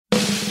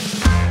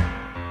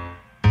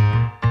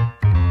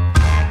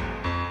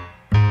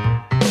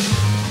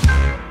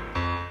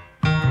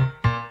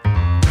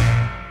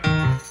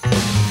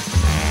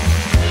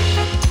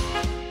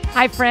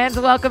Hi, friends.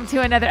 Welcome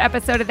to another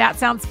episode of That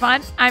Sounds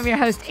Fun. I'm your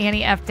host,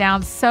 Annie F.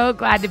 Downs. So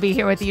glad to be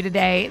here with you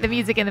today. The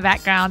music in the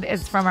background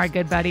is from our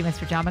good buddy,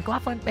 Mr. John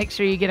McLaughlin. Make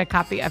sure you get a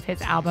copy of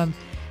his album,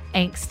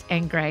 Angst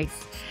and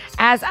Grace.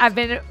 As I've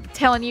been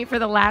telling you for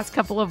the last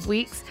couple of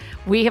weeks,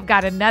 we have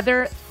got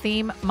another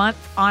theme month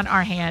on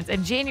our hands.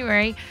 In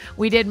January,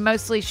 we did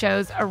mostly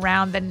shows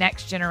around the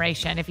next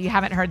generation. If you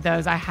haven't heard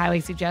those, I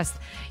highly suggest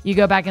you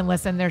go back and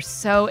listen. They're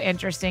so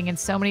interesting and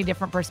so many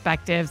different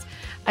perspectives.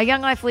 A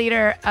young life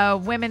leader, a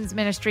women's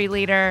ministry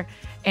leader,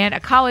 and a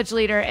college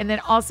leader, and then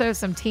also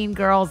some teen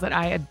girls that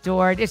I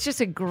adored. It's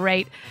just a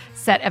great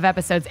set of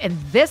episodes. And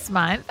this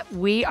month,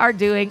 we are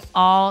doing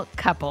all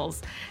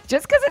couples,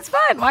 just because it's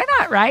fun. Why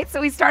not, right?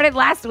 So we started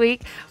last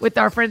week with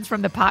our friends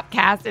from the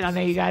Popcast, and I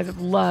know you guys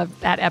have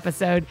loved that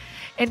episode.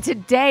 And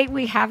today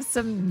we have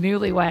some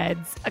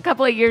newlyweds. A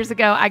couple of years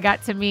ago, I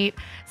got to meet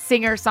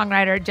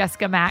singer-songwriter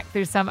Jessica Mack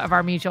through some of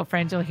our mutual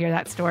friends. You'll hear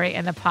that story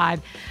in the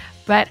pod.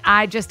 But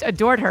I just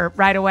adored her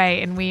right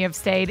away, and we have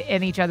stayed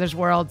in each other's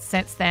world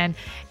since then.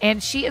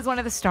 And she is one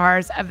of the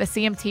stars of the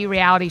CMT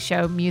reality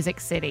show Music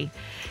City.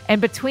 And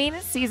between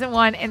season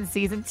 1 and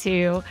season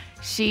 2,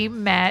 she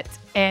met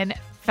and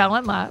fell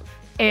in love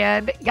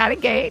and got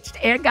engaged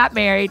and got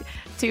married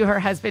to her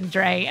husband,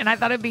 Dre. And I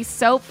thought it'd be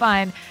so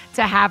fun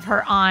to have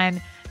her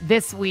on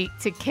this week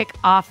to kick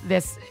off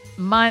this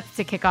month,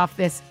 to kick off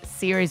this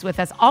series with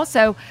us.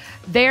 Also,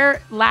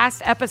 their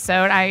last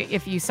episode,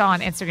 if you saw on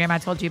Instagram, I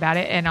told you about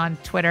it, and on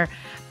Twitter,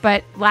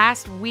 but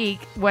last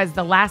week was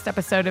the last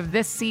episode of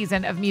this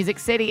season of Music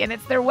City, and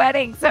it's their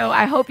wedding. So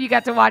I hope you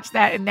got to watch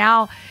that, and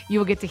now you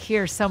will get to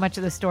hear so much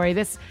of the story.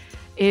 This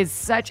is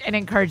such an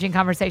encouraging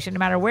conversation, no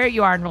matter where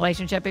you are in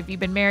relationship. If you've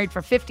been married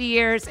for 50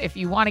 years, if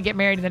you want to get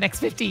married in the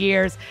next 50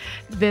 years,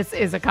 this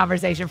is a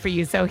conversation for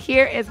you. So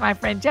here is my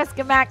friend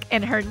Jessica Mack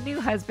and her new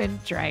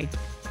husband, Dre.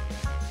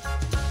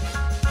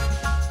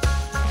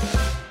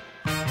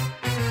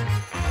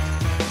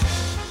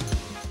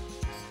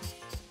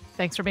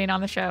 Thanks for being on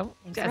the show,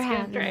 Jessica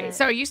and Dre.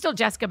 So are you still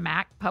Jessica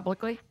Mack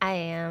publicly? I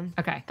am.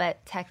 Okay.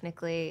 But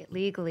technically,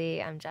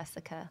 legally, I'm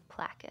Jessica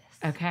Placus.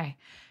 Okay.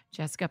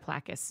 Jessica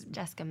Placus.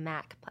 Jessica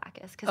Mack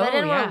Placus. Because I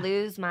didn't want to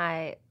lose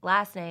my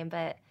last name,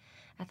 but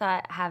I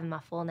thought having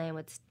my full name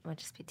would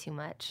just be too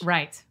much.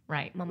 Right.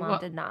 My mom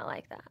did not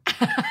like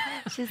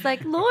that. She's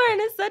like, Lauren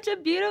is such a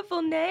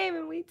beautiful name,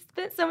 and we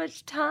spent so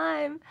much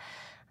time.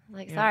 I'm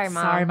like, sorry,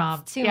 Mom. Sorry, Mom.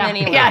 It's too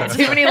many letters.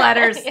 Yeah, too many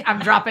letters. Yeah. I'm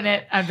dropping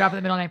it. I'm dropping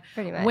the middle name.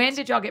 Pretty much. When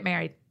did y'all get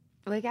married?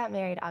 We got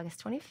married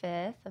August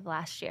 25th of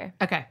last year.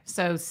 Okay.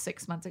 So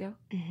 6 months ago?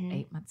 Mm-hmm.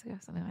 8 months ago?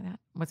 Something like that?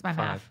 What's my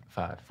math?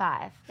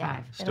 Five.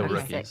 Yeah. Still It'll be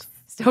rookies. 6.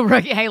 Still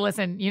rookie. Hey,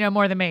 listen, you know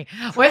more than me.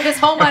 Well, this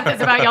whole month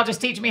is about y'all just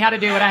teaching me how to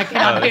do what I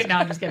cannot do. No,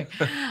 I'm just kidding.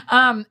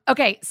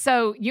 Okay.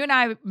 So you and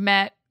I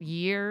met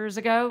years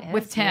ago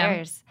with Tim.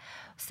 Years.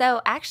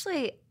 So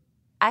actually,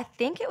 I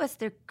think it was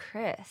through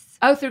Chris.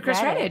 Oh, through Chris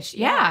Redditch.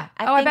 Yeah.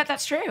 I bet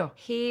that's true.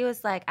 He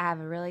was like, I have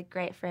a really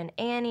great friend,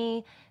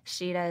 Annie.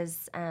 She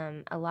does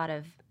a lot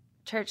of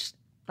church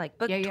book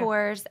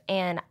tours.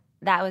 And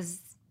that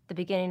was the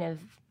beginning of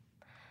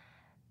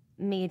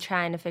me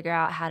trying to figure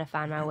out how to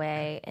find my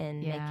way in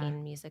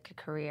making music a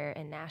career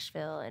in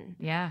Nashville. And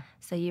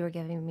so you were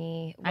giving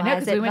me I know,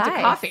 because we went to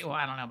coffee. Well,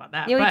 I don't know about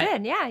that. Yeah, we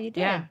did. Yeah, you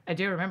did. Yeah, I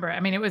do remember. I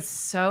mean, it was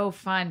so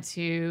fun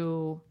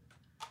to...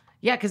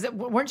 Yeah, because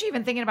weren't you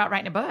even thinking about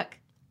writing a book?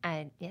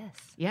 Yes.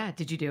 Yeah,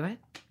 did you do it?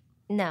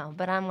 No,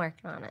 but I'm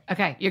working on it.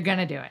 Okay, you're going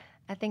to do it.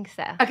 I think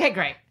so. Okay,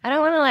 great. I don't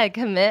want to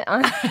commit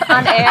on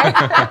air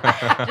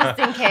just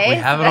in case. We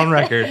have it on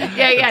record.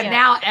 Yeah.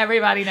 Now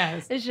everybody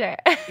knows. Sure.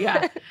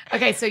 Yeah.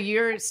 Okay, so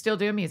you're still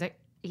doing music.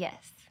 Yes.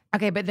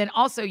 Okay, but then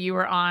also you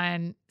were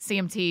on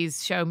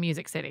CMT's show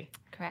Music City.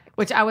 Correct.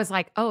 Which I was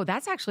like, oh,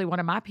 that's actually one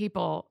of my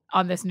people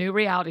on this new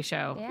reality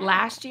show. Yeah.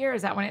 Last year,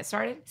 is that when it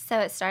started? So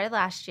it started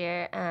last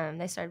year.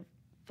 They started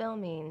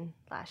filming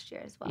last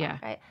year as well, Yeah.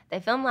 right? They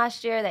filmed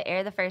last year, they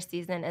aired the first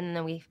season, and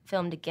then we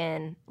filmed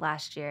again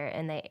last year,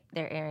 and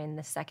they're airing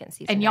the second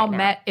season. And y'all right now.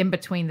 met in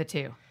between the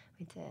two.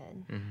 We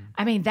did. Mm-hmm.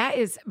 I mean, that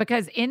is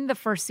because in the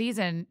first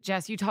season,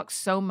 Jess, you talk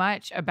so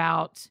much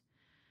about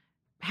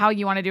how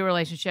you want to do a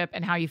relationship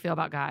and how you feel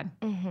about God.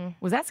 Mm-hmm.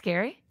 Was that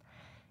scary?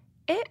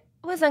 It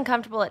was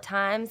uncomfortable at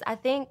times. I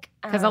think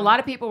Because a lot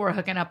of people were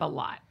hooking up a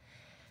lot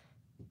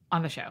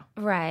on the show.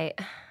 Right.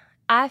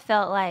 I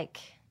felt like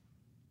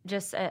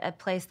just a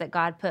place that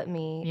God put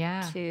me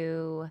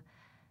to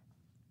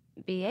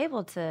be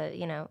able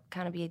to,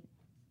 kind of be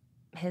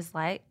his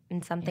light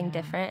and something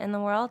different in the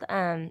world,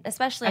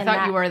 especially I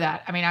thought you were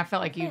that. I mean, I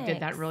felt like you did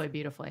that really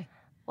beautifully.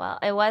 Well,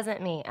 it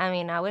wasn't me. I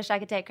mean, I wish I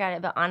could take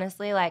credit, but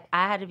honestly, I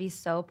had to be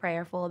so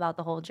prayerful about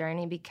the whole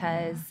journey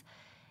because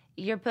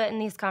you're put in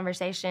these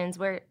conversations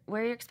where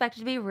you're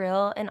expected to be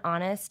real and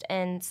honest,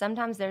 and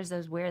sometimes there's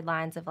those weird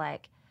lines of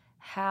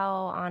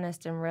how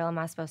honest and real am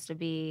I supposed to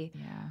be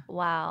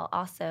while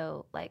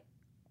also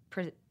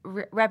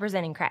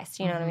representing Christ,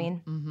 you know what I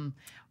mean? Mm-hmm.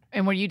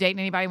 And were you dating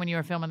anybody when you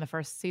were filming the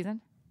first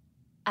season?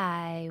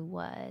 I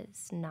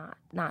was not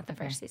the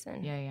first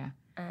season. Yeah.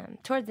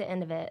 Towards the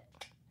end of it,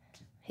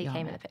 he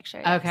came in the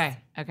picture.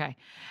 Okay.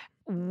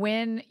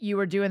 when you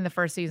were doing the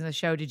first season of the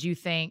show, did you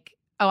think,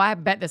 oh, I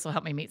bet this will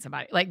help me meet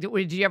somebody? Like,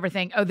 did you ever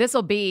think, oh, this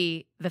will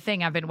be the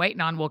thing I've been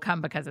waiting on will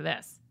come because of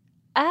this?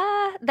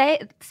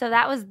 So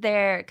that was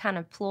their kind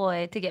of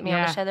ploy to get me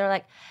on the show. They were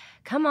like,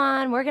 come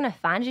on, we're gonna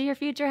find you your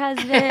future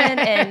husband,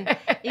 and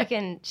you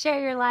can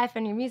share your life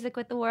and your music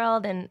with the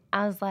world. And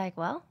I was like,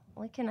 well,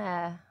 we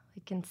can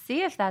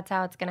see if that's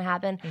how it's gonna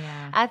happen.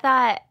 Yeah. I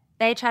thought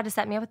they tried to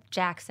set me up with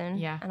Jackson.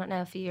 Yeah. I don't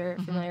know if you're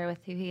familiar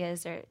with who he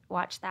is or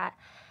watched that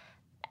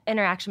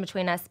interaction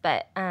between us,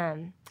 but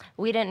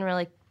we didn't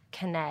really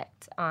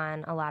connect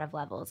on a lot of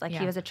levels. Like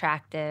he was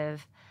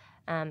attractive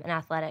and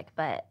athletic,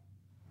 but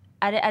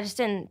I just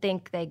didn't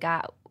think they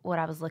got what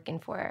I was looking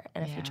for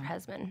in a future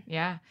husband.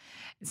 Yeah.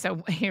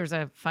 So here's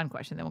a fun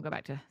question, then we'll go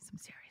back to some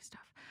serious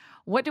stuff.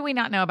 What do we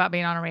not know about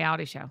being on a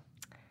reality show?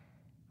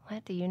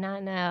 What do you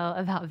not know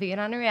about being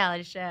on a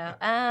reality show?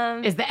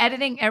 Is the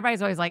editing,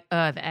 everybody's always like,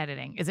 the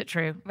editing. Is it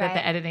true that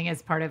the editing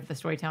is part of the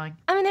storytelling?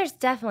 I mean, there's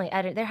definitely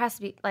edit. There has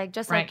to be, like,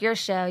 just like your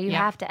show, you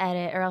have to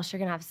edit or else you're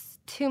going to have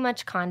too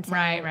much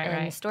content.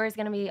 And the story's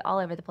going to be all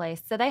over the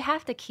place. So they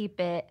have to keep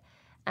it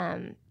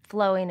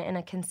flowing in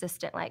a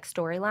consistent, like,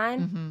 storyline.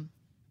 Mm-hmm.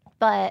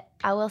 But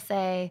I will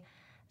say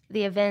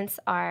the events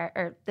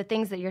or the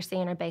things that you're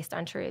seeing are based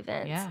on true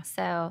events. Yeah.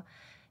 So,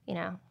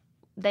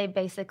 they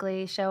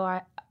basically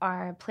show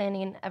our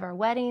planning of our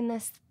wedding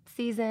this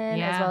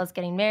season as well as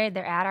getting married.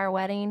 They're at our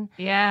wedding.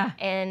 Yeah.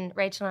 And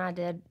Rachel and I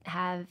did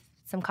have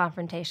some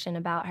confrontation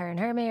about her and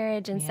her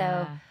marriage. And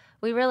so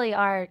we really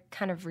are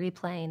kind of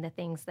replaying the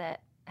things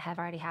that have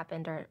already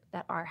happened or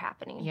that are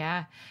happening.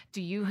 Yeah.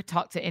 Do you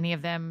talk to any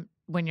of them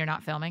when you're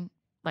not filming?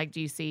 Like,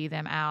 do you see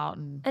them out?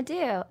 I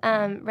do.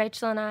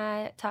 Rachel and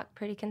I talk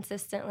pretty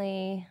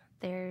consistently.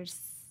 There's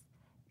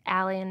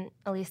Allie and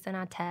Elisa and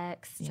I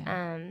text.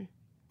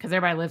 Because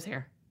everybody lives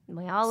here.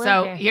 We all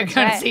live here. So you're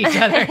going to see each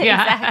other.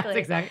 Yeah,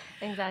 exactly.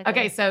 Exactly.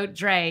 Okay, so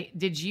Dre,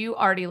 did you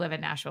already live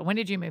in Nashville? When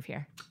did you move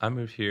here? I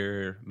moved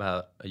here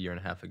about a year and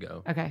a half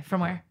ago. Okay,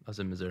 from where? I was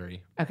in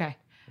Missouri. Okay.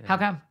 Yeah. How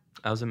come?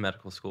 I was in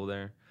medical school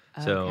there.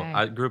 So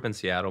I grew up in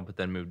Seattle, but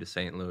then moved to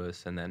St.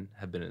 Louis and then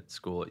have been at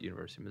school at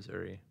University of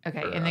Missouri.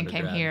 Okay, and then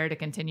came here to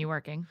continue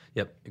working.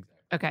 Yep, exactly.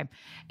 Okay.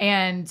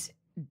 And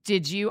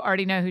did you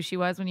already know who she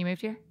was when you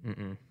moved here?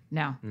 Mm-mm.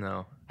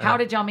 No. How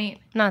did y'all meet?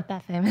 Not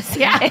that famous.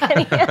 Yeah.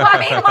 Well, I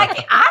mean,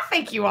 like, I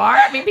think you are.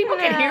 I mean, people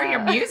can hear your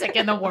music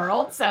in the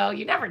world, so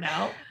you never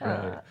know.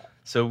 Right.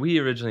 So we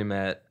originally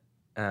met,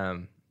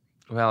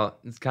 well,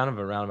 it's kind of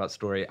a roundabout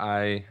story.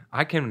 I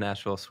came to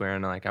Nashville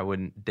swearing like I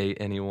wouldn't date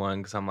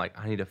anyone because I'm like,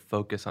 I need to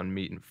focus on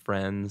meeting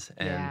friends,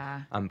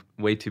 and I'm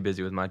way too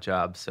busy with my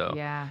job. So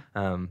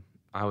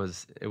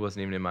it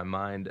wasn't even in my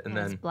mind. And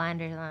then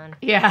blinders on.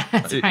 Yeah,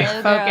 that's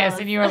right. Focus.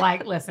 And you were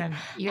like, listen,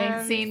 you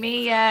ain't seen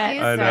me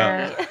yet. I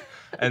know.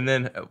 And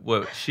then,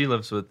 she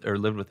lived with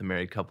a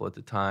married couple at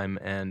the time,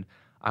 and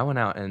I went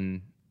out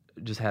and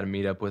just had a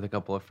meetup with a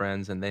couple of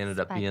friends, and they ended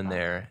up being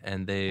there,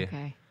 and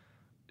they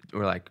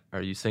were like,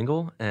 "Are you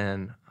single?"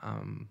 And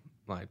I'm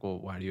like, "Well,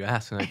 why do you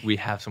ask?" And like, "We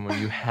have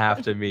someone you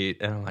have to meet."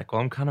 And I'm like,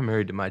 "Well, I'm kind of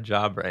married to my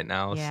job right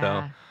now."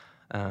 Yeah.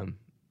 So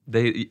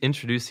they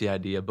introduced the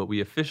idea, but we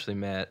officially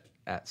met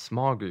at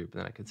small group, and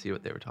then I could see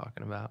what they were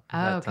talking about.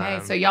 Oh, okay.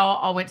 So y'all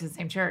all went to the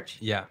same church?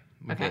 Yeah.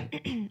 Okay.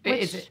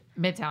 Is it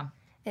Midtown?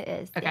 It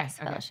is. Okay. Yes,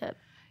 fellowship.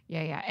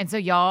 Yeah. And so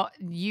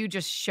you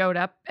just showed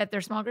up at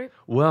their small group?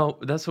 Well,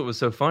 that's what was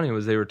so funny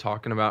was they were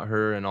talking about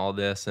her and all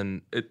this,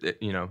 and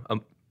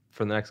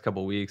for the next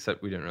couple of weeks,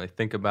 we didn't really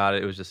think about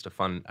it. It was just a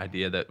fun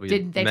idea that we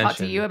Did they talk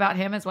to you about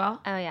him as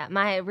well? Oh yeah,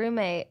 my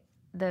roommate,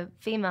 the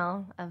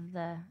female of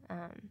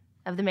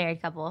the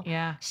married couple,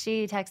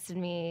 she texted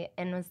me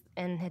and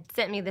had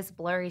sent me this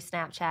blurry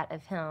Snapchat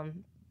of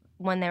him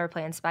when they were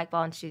playing spike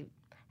ball, and she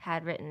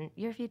had written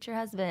 "your future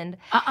husband."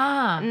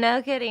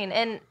 No kidding.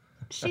 And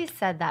she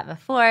said that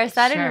before,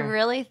 so I didn't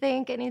really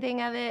think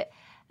anything of it.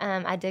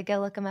 I did go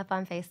look him up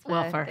on Facebook.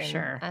 Well, for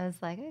sure. I was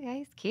like, okay,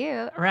 he's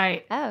cute.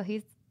 Right. Oh,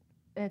 he's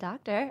a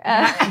doctor.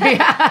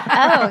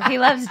 Oh, he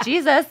loves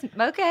Jesus.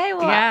 Okay,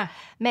 well,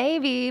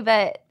 maybe.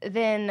 But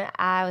then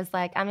I was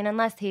like, I mean,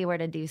 unless he were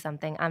to do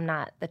something, I'm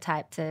not the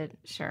type to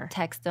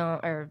text him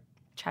or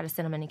try to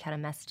send him any kind of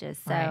messages.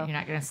 So you're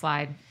not going to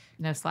slide.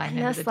 No sliding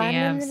into the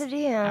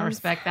DMs. I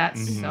respect that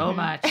so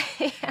much.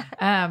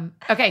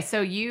 Okay,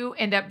 so you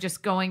end up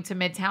just going to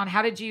Midtown.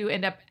 How did you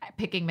end up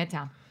picking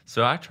Midtown?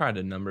 So I tried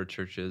a number of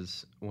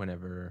churches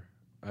whenever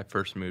I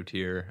first moved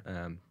here,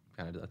 kind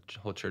of the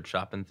whole church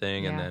shopping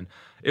thing. And then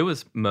it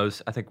was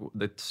I think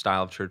the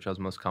style of church I was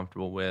most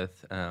comfortable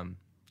with.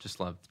 Just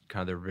loved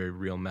kind of their very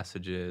real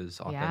messages,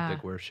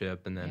 authentic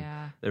worship. And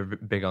then they're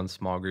big on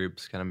small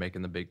groups, kind of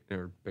making the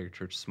bigger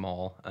church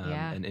small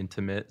and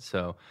intimate.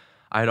 So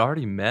I had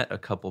already met a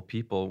couple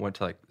people, went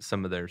to like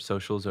some of their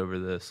socials over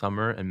the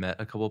summer and met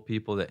a couple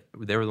people that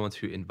they were the ones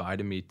who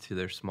invited me to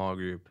their small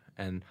group.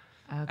 And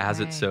as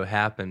it so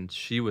happened,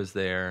 she was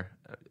there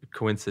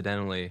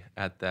coincidentally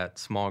at that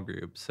small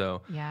group.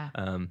 So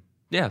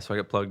yeah, so I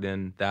got plugged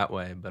in that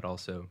way, but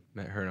also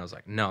met her, and I was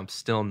like, no, I'm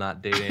still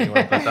not dating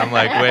anyone. But I'm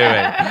like,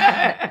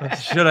 wait,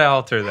 should I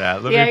alter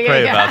that? Let me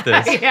pray about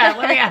this. Yeah,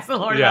 let me ask the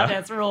Lord about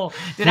this rule.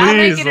 Did please, I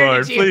make it, or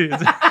Lord, did you?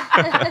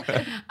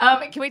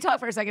 please. Can we talk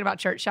for a second about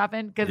church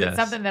shopping? Because it's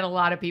something that a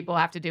lot of people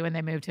have to do when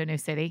they move to a new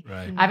city.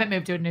 Right. I haven't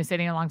moved to a new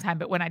city in a long time,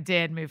 but when I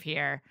did move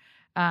here,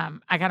 I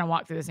kind of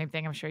walked through the same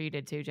thing. I'm sure you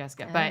did too,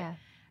 Jessica. Oh, but yeah.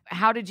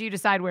 how did you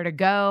decide where to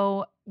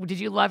go? Did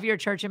you love your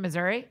church in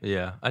Missouri?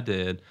 Yeah, I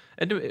did.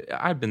 And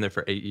I've been there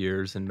for 8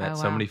 years and met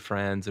so many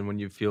friends. And when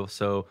you feel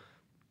so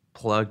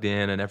plugged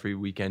in and every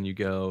weekend you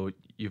go,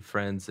 you have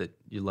friends that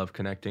you love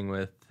connecting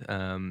with,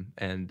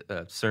 and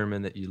a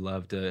sermon that you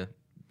love to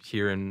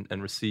hear and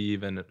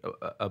receive, and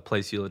a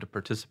place you love to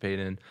participate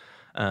in,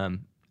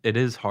 it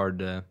is hard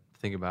to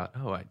think about,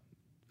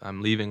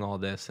 I'm leaving all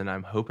this and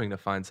I'm hoping to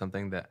find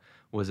something that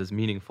was as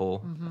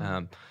meaningful.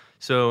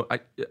 So I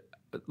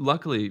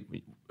luckily,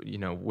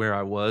 where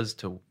I was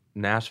to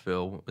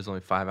Nashville was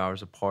only 5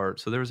 hours apart.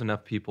 So there was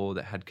enough people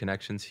that had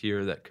connections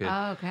here that could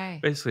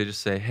basically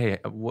just say, hey,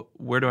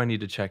 where do I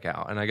need to check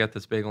out? And I got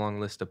this big, long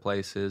list of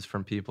places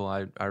from people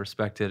I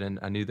respected, and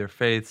I knew their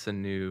faiths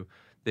and knew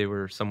they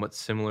were somewhat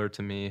similar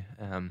to me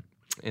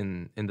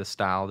in the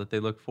style that they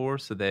look for.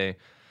 So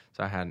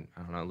I had,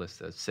 a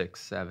list of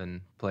 6,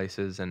 7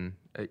 places, and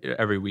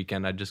every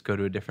weekend I'd just go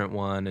to a different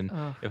one. And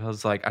if I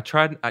was like,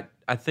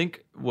 I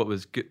think what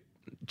was good,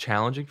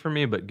 challenging for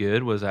me but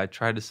good, was I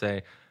tried to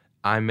say,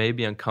 I may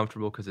be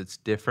uncomfortable because it's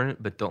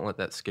different, but don't let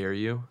that scare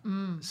you.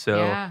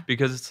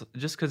 Because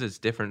because it's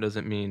different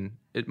doesn't mean,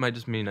 it might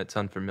just mean it's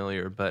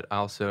unfamiliar, but I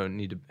also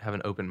need to have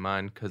an open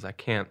mind, because I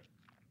can't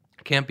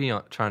be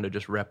trying to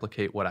just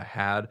replicate what I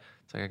had.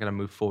 It's like I got to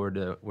move forward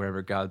to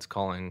wherever God's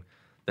calling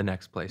the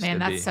next place to be. Man,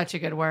 that's such a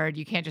good word.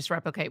 You can't just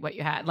replicate what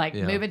you had. Like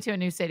moving to a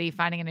new city,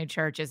 finding a new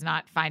church is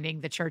not finding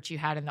the church you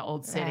had in the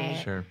old city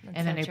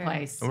in a new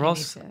place. And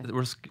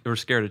we're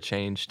scared of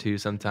change too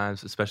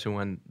sometimes, especially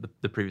when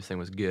the previous thing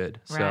was good.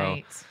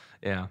 Right. So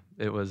yeah,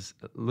 it was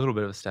a little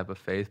bit of a step of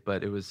faith,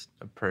 but it was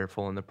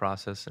prayerful in the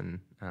process, and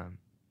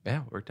it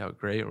worked out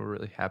great. We're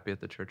really happy at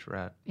the church we're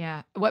at.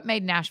 Yeah. What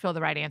made Nashville the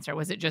right answer?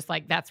 Was it just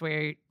like that's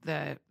where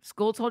the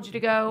school told you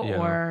to go,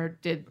 or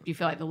did you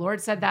feel like the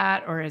Lord said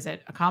that, or is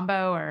it a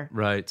combo? Or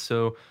Right.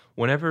 So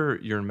whenever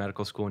you're in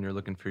medical school and you're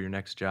looking for your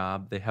next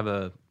job, they have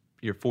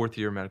your 4th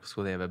year of medical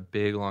school, they have a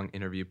big, long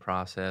interview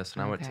process.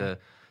 And I went to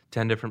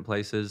 10 different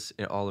places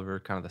all over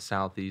kind of the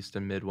Southeast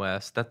and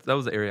Midwest. That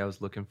was the area I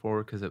was looking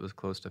for because it was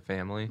close to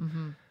family.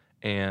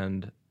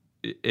 And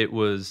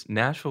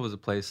Nashville was a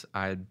place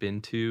I had been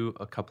to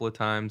a couple of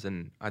times,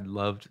 and I'd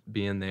loved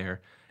being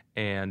there.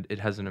 And it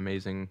has an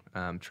amazing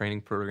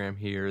training program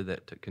here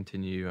that to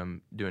continue.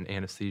 I'm doing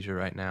anesthesia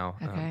right now,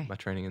 my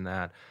training in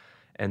that.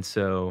 And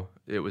so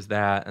it was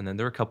that, and then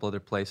there were a couple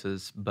other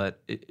places,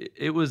 but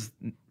it was,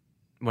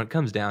 when it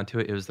comes down to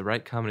it was the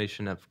right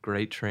combination of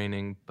great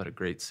training, but a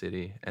great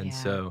city. And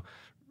so,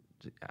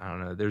 I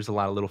don't know, there's a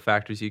lot of little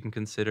factors you can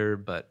consider,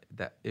 but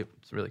that it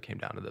really came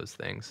down to those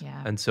things.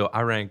 Yeah. And so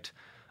I ranked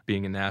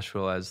being in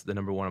Nashville as the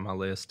number 1 on my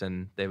list,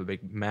 and they have a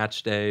big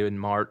match day in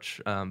March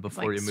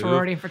before you move.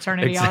 Sorority and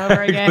fraternity all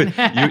over again.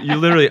 you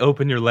literally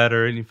open your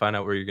letter and you find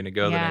out where you're going to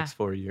go the next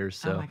 4 years.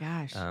 So, oh my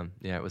gosh.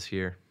 It was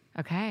here.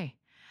 Okay.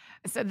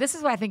 So this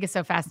is what I think is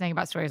so fascinating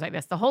about stories like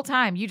this. The whole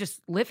time you just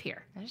live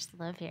here. I just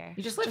live here.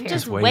 You just live I'm here.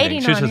 just waiting. waiting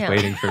She's on just him.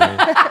 waiting for me.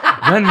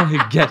 When will he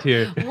get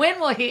here? When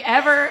will he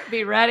ever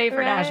be ready for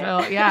Right.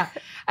 Nashville? Yeah.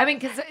 I mean,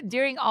 because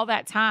during all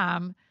that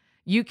time,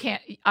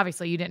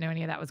 obviously you didn't know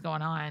any of that was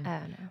going on. Oh,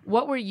 no.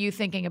 What were you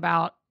thinking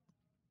about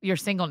your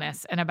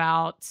singleness and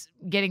about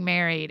getting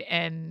married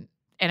and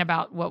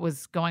about what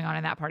was going on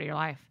in that part of your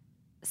life?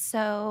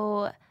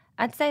 So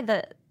I'd say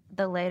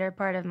the later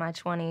part of my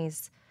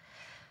 20s,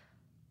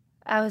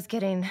 I was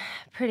getting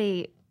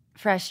pretty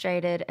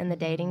frustrated in the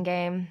dating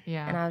game.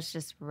 Yeah. And I was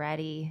just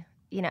ready.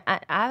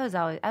 I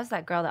was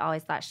that girl that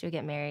always thought she would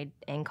get married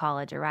in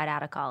college or right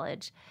out of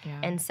college. Yeah.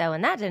 And so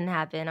when that didn't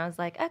happen, I was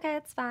like, okay,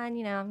 it's fine.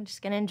 I'm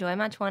just going to enjoy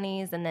my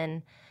 20s. And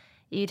then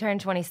you turn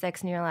 26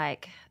 and you're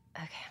like,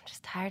 okay, I'm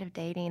just tired of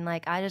dating.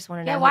 Like, I just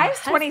want to know. Yeah, why is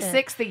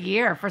 26 the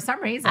year for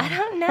some reason? I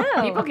don't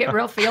know. People get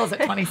real feels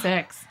at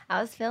 26. I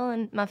was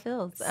feeling my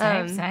feels.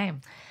 Same.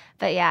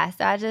 But yeah,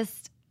 so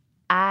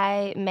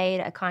I made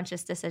a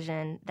conscious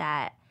decision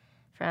that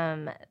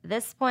from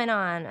this point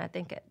on, I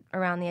think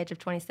around the age of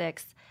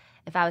 26,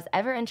 if I was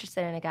ever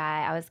interested in a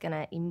guy, I was going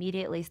to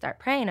immediately start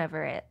praying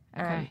over it,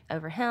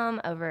 over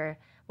him, over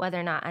whether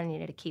or not I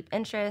needed to keep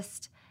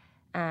interest,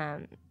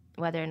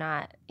 whether or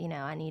not,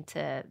 I need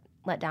to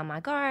let down my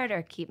guard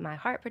or keep my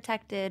heart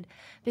protected,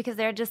 because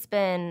there had just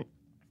been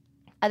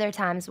other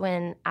times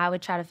when I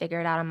would try to figure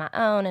it out on my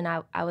own, and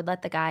I would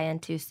let the guy in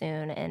too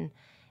soon, and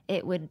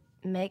it would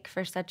make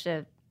for such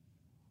a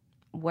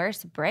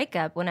worse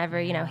breakup whenever,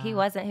 he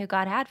wasn't who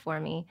God had for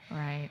me.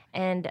 Right.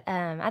 And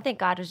I think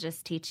God was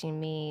just teaching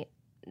me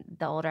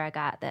the older I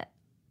got that,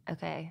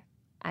 okay,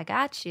 I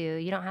got you.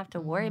 You don't have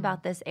to worry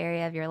about this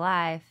area of your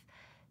life.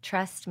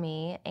 Trust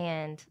me.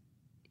 And,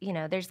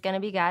 there's going to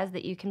be guys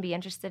that you can be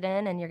interested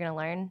in, and you're going to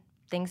learn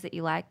things that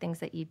you like, things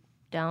that you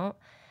don't.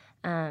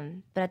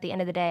 But at the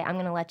end of the day, I'm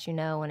going to let you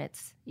know when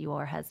it's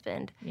your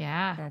husband.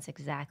 Yeah. And that's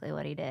exactly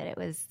what he did. It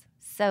was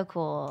so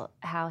cool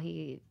how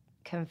he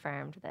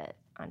confirmed that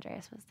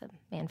Andreas was the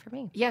man for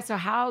me. Yeah. So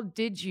how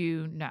did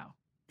you know?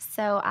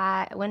 So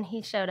when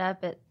he showed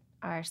up at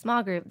our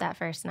small group that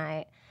first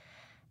night,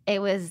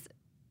 it was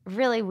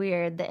really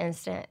weird, the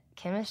instant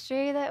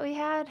chemistry that we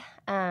had.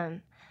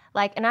 And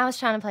I was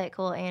trying to play it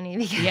cool, Annie,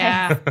 because,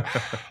 I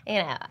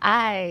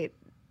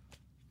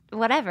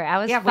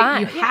was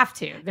fine. You have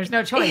to. There's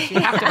no choice. You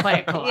have to play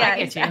it cool. I get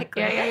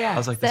exactly. you. Yeah. I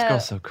was like, this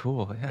girl's so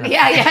cool.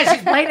 Yeah.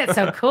 She's playing it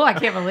so cool. I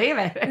can't believe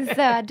it.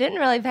 So I didn't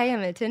really pay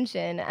him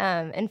attention.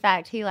 In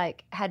fact, he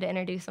had to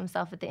introduce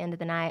himself at the end of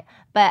the night.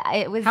 But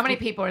it was. How many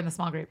people are in the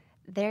small group?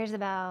 There's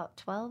about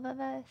 12 of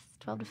us,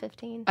 12 to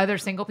 15. Other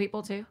single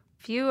people too?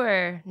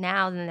 Fewer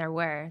now than there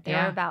were. There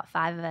Yeah. were about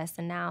 5 of us,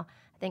 and now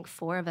I think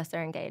 4 of us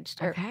are engaged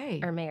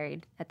or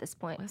married at this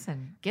point.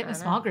 Listen, get in a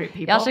small group,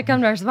 people. Y'all should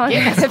come to our small group.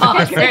 Get in a small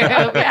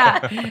group.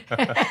 Yeah.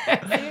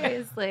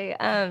 Seriously.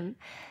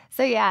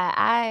 So yeah,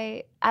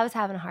 I was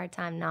having a hard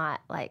time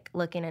not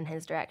looking in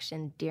his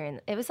direction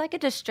it was like a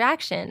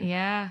distraction.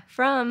 Yeah.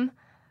 From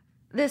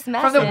this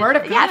message. From the Word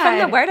of God. Yeah, from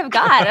the Word of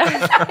God. I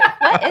was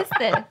like, what is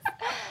this?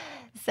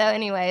 So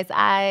anyways,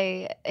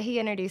 he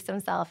introduced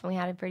himself, and we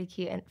had a pretty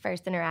cute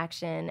first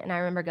interaction. And I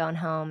remember going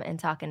home and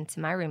talking to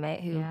my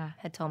roommate who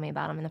had told me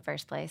about him in the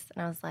first place.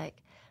 And I was like,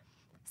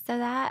 so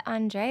that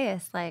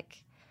Andreas,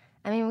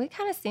 we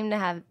kind of seem to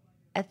have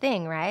a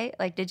thing, right?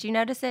 Did you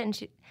notice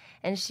it?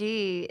 And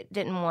she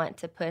didn't want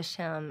to push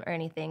him or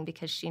anything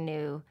because she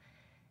knew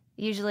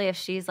usually if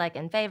she's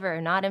in favor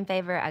or not in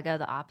favor, I go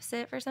the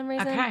opposite for some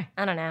reason. Okay.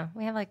 I don't know.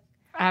 We have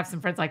I have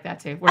some friends like that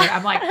too, where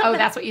I'm like, oh,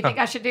 that's what you think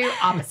I should do?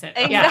 Opposite.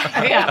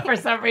 Exactly. Yeah, for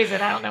some reason.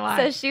 I don't know why.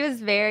 So she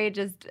was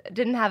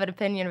didn't have an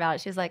opinion about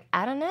it. She was like,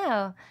 I don't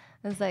know.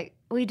 I was like,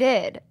 we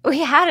did. We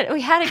had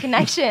a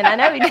connection. I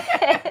know we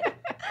did.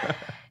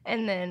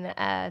 And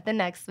then the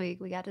next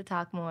week we got to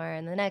talk more,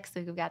 and the next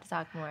week we got to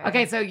talk more.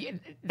 Okay, so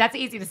that's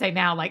easy to say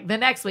now, the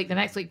next week,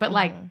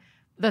 but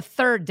the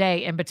third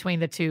day in between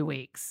the 2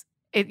 weeks,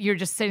 you're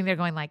just sitting there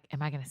going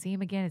am I going to see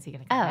him again? Is he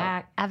going to come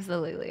back?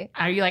 Absolutely.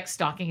 Are you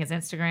stalking his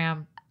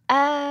Instagram?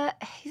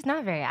 He's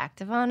not very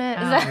active on it.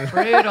 Oh,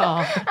 brutal.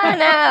 I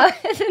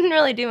know. It didn't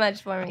really do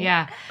much for me.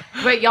 Yeah.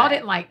 But y'all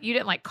you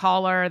didn't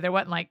call her. There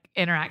wasn't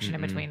interaction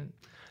in between.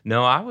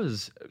 No,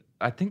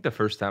 I think the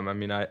first time,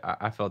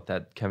 I felt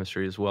that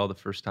chemistry as well the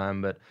first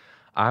time, but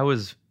I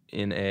was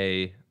in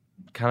a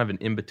kind of an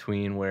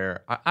in-between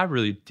where I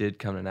really did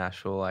come to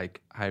Nashville. I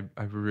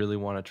really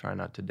want to try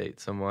not to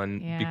date someone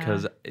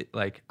because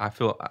I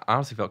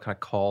honestly felt kind of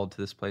called to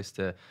this place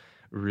to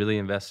really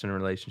invest in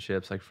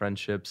relationships,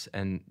 friendships,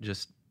 and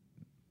just,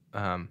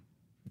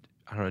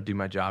 do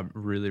my job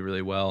really,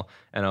 really well.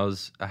 And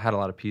I had a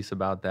lot of peace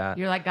about that.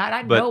 You're like, God,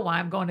 I know why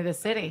I'm going to this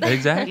city.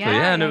 Exactly.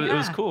 And it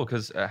was cool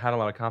because I had a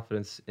lot of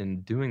confidence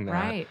in doing that.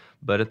 Right.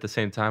 But at the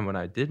same time, when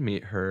I did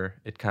meet her,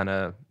 it kind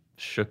of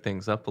shook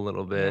things up a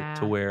little bit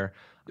to where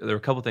there were a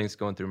couple things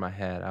going through my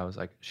head. I was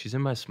like, she's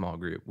in my small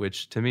group,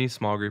 which to me,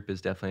 small group is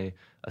definitely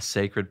a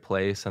sacred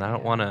place. And I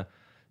don't want to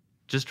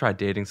just try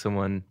dating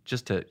someone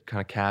just to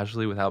kind of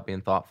casually without being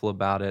thoughtful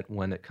about it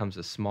when it comes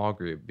to small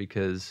group,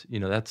 because,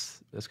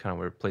 that's kind of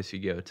where a place you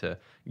go to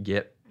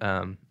get,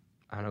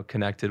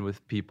 connected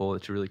with people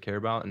that you really care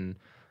about. And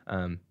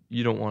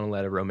you don't want to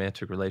let a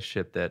romantic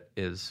relationship that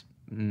is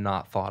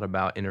not thought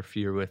about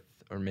interfere with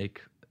or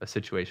make a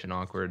situation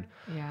awkward.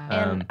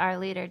 Yeah. And our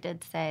leader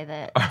did say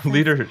that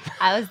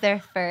I was there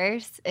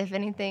first. If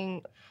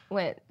anything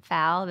went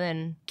foul,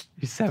 then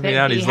he sat me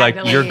down. He's like,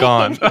 "You're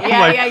gone."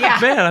 Yeah.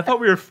 Man, I thought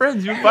we were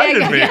friends. You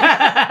invited me.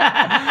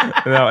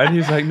 No, and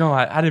he's like, "No,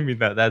 I didn't mean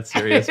that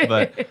serious."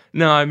 But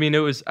no, it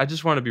was. I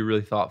just want to be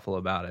really thoughtful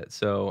about it.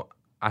 So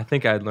I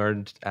think I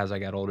learned as I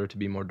got older to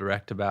be more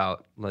direct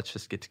about, let's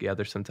just get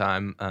together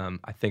sometime.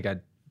 I think I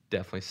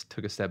definitely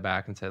took a step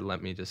back and said,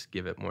 let me just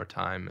give it more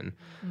time.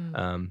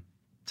 And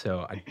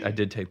so I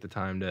did take the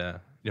time to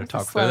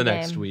talk for the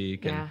next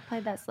week. Yeah, and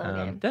played that slow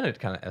game. Then it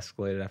kind of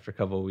escalated after a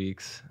couple of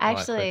weeks.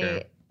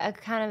 Actually, a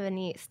kind of a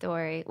neat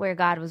story where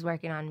God was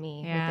working on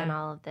me within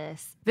all of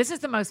this. This is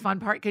the most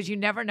fun part because you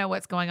never know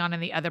what's going on in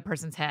the other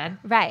person's head.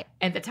 Right.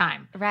 At the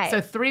time. Right.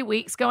 So 3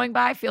 weeks going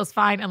by feels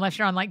fine unless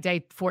you're on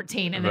day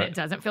 14 and then it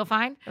doesn't feel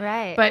fine.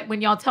 Right. But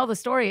when y'all tell the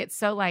story, it's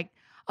so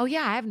oh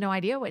yeah, I have no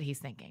idea what he's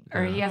thinking.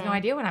 Or he has no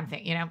idea what I'm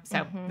thinking,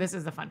 So this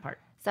is the fun part.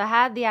 So I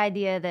had the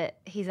idea that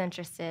he's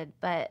interested,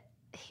 but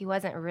he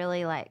wasn't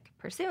really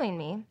pursuing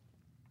me,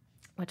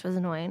 which was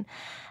annoying.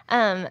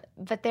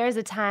 But there's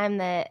a time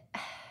that,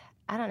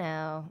 I don't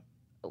know,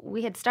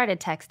 we had started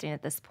texting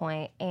at this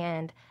point,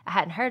 and I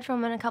hadn't heard from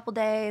him in a couple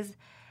days,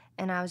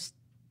 and I was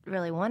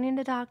really wanting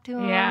to talk to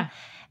him. Yeah.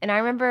 And I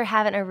remember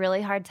having a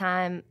really hard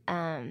time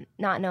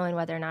not knowing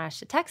whether or not I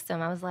should text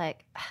him. I was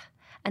like,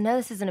 I know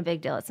this isn't a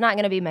big deal. It's not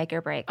going to be make or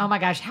break. Oh my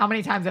gosh, how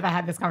many times have I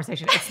had this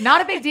conversation? It's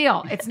not a big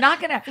deal. It's not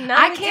going to,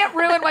 I can't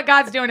ruin what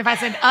God's doing if I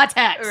send a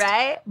text.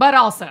 Right? But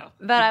also.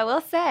 But I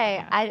will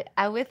say,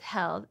 I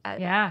withheld.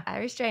 I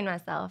restrained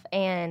myself.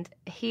 And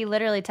he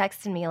literally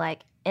texted me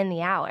in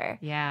the hour.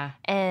 Yeah.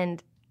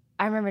 And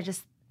I remember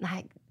just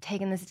like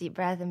taking this deep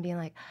breath and being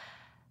like,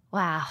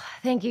 wow,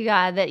 thank you,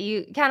 God, that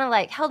you kind of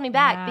like held me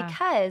back,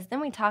 because then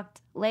we talked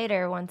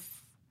later once,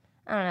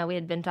 I don't know, we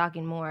had been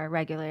talking more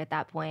regularly at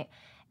that point,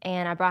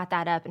 and I brought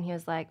that up, and he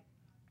was like,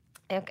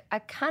 I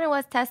kind of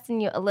was testing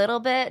you a little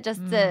bit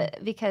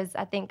because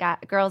I think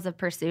girls have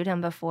pursued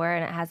him before,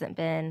 and it hasn't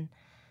been,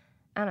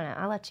 I don't know.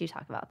 I'll let you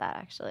talk about that,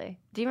 actually.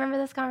 Do you remember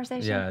this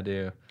conversation? Yeah, I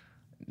do.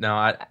 No,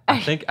 I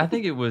think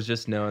it was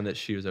just knowing that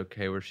she was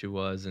okay where she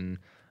was, and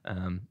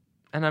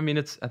I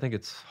mean, I think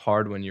it's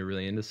hard when you're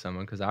really into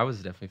someone, because I was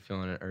definitely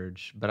feeling an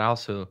urge, but I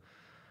also,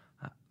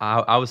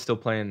 I was still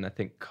playing, I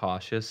think,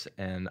 cautious,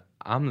 and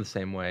I'm the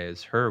same way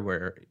as her,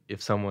 where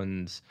if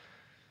someone's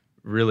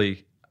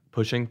really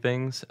pushing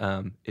things,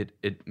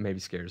 it maybe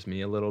scares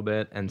me a little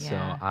bit, and so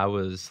I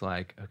was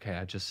like, okay,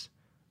 I'm just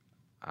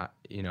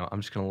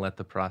gonna let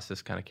the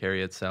process kind of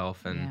carry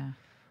itself, and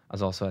I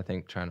was also, I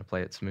think, trying to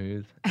play it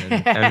smooth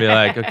and be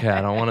like, okay,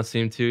 I don't want to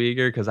seem too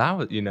eager, because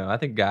I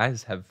think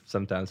guys have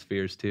sometimes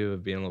fears too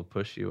of being a little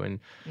pushy when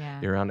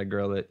you're around a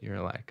girl that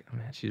you're like, oh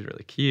man, she's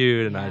really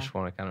cute, and I just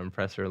want to kind of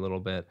impress her a little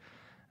bit.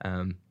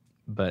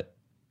 But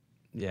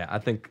yeah, I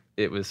think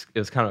it was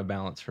kind of a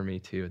balance for me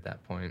too at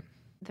that point.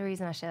 The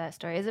reason I share that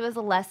story is it was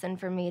a lesson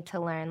for me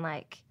to learn,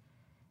 like,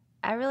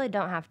 I really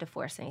don't have to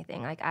force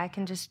anything. Like, I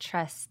can just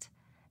trust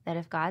that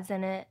if God's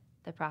in it,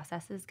 the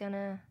process is going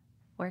to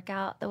work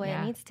out the way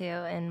it needs to,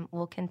 and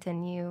we'll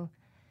continue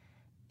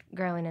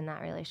growing in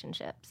that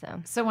relationship.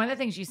 So one of the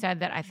things you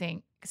said that I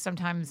think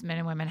sometimes men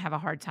and women have a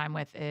hard time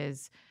with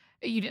is,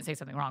 you didn't say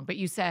something wrong, but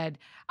you said,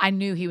 I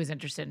knew he was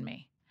interested in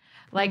me.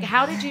 Like,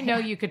 how did you know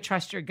you could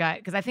trust your gut?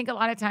 Because I think a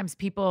lot of times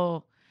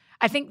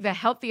I think the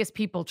healthiest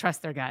people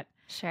trust their gut.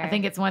 Sure. I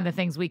think it's one of the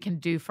things we can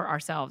do for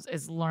ourselves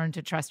is learn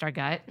to trust our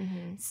gut.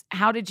 Mm-hmm.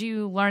 How did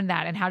you learn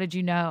that, and how did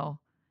you know?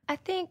 I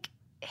think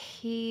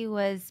he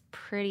was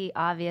pretty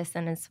obvious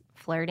in his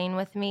flirting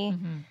with me,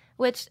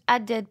 which I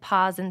did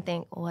pause and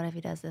think, well, what if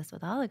he does this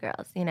with all the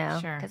girls,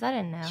 Sure. Because I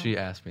didn't know. She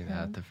asked me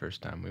that the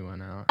first time we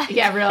went out.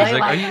 Yeah, really? I was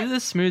like, are you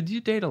this smooth? Do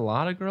you date a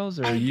lot of girls,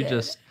 or are you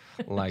just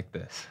like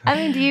this? I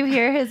mean, do you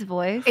hear his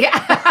voice?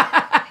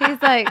 Yeah. He's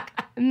like,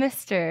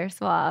 Mr.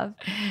 Suave.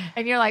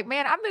 And you're like,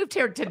 man, I moved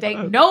here to date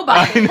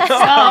nobody. I know. So...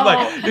 I'm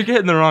like, you're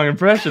getting the wrong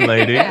impression,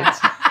 lady.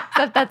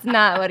 Except that's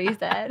not what he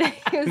said.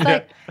 He was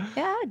like,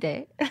 yeah, I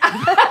date.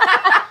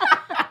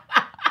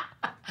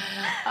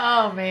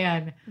 Oh,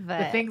 man.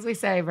 The things we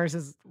say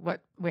versus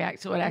what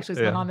actually is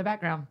going on in the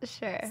background.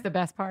 Sure. It's the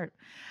best part.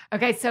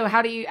 Okay, so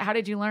how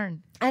did you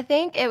learn? I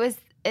think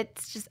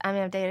it's just, I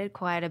mean, I've dated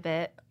quite a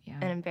bit,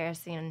 an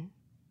embarrassing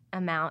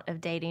amount of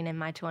dating in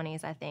my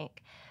 20s, I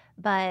think.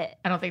 But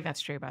I don't think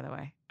that's true, by the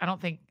way.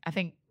 I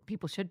think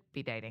people should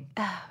be dating.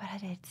 Oh, but I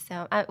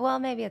dated well,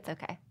 maybe it's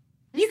okay.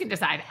 You can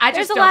decide.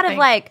 There's a lot of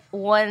like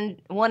one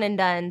and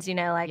dones, we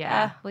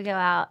go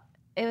out.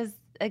 It was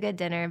a good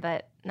dinner,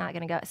 but not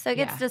going to go. So it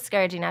gets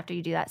discouraging after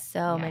you do that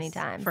so many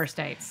times. First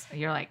dates.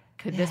 You're like,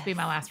 could this be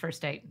my last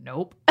first date?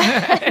 Nope.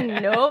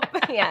 Nope.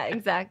 Yeah,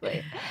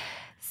 exactly.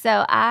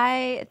 So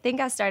I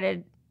think I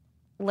started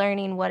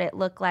learning what it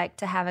looked like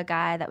to have a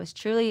guy that was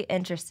truly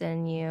interested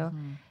in you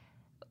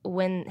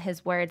when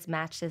his words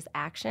matched his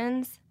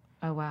actions.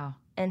 Oh, wow.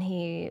 And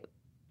he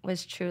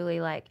was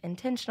truly like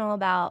intentional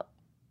about,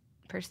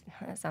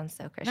 that sounds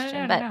so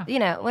Christian, but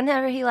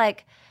whenever he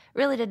like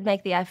really did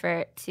make the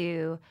effort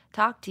to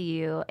talk to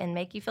you and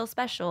make you feel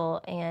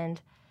special.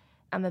 And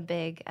I'm a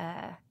big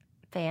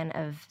fan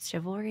of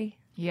chivalry.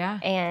 Yeah.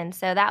 And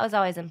so that was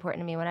always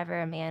important to me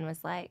whenever a man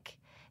was like,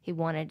 he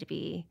wanted to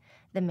be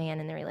the man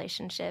in the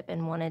relationship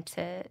and wanted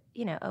to,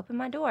 open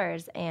my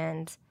doors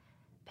and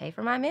pay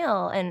for my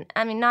meal. And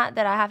I mean, not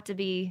that I have to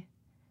be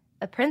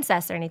a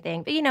princess or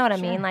anything, but you know what I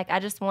mean? Like, I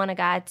just want a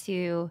guy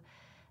to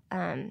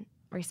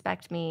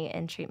respect me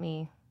and treat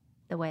me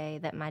the way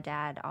that my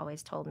dad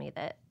always told me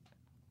that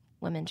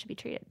women should be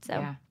treated.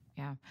 So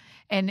yeah.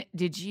 And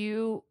did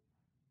you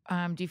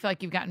do you feel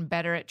like you've gotten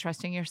better at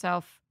trusting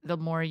yourself the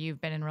more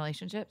you've been in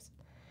relationships?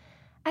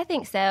 I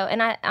think so.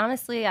 And I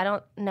honestly, I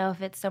don't know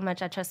if it's so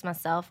much I trust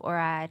myself or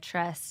I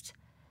trust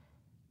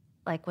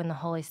like when the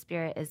Holy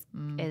Spirit is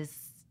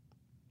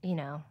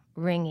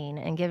ringing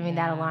and giving me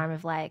that alarm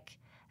of like,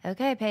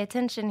 okay, pay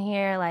attention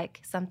here, like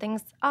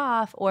something's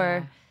off,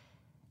 or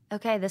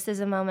okay, this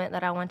is a moment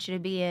that I want you to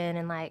be in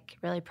and like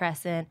really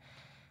press in.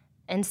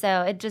 And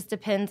so it just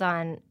depends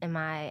on, am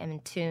I in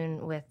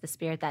tune with the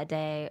Spirit that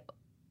day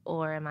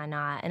or am I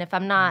not? And if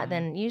I'm not,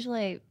 then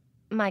usually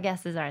my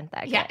guesses aren't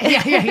that good.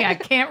 Yeah.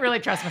 Can't really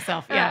trust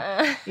myself.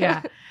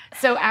 Yeah.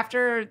 So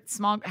after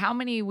how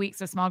many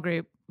weeks of small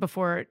group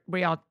before, were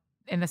y'all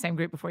in the same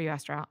group before you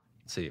asked her out?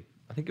 Let's see.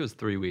 I think it was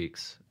 3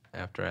 weeks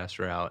after I asked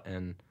her out.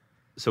 And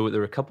so there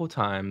were a couple of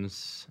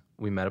times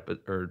we met up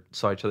or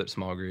saw each other at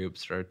small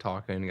groups, started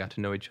talking, got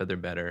to know each other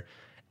better.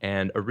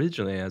 And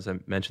originally, as I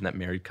mentioned, that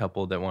married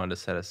couple that wanted to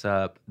set us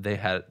up, they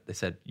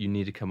said, you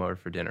need to come over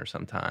for dinner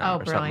sometime Oh, or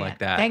brilliant. something like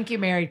that. Thank you,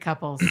 married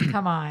couples.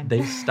 Come on.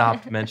 They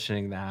stopped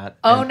mentioning that.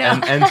 Oh, and, no.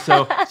 And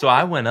so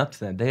I went up to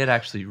them. They had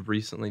actually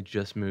recently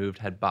just moved,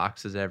 had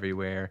boxes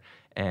everywhere.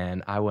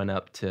 And I went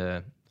up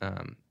to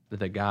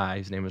the guy,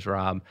 his name was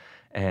Rob,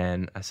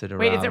 and I said to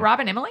Wait, Rob. is it Rob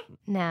and Emily?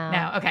 No.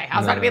 No. Okay. I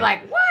was No. about to be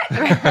like, what?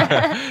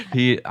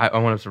 I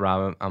went up to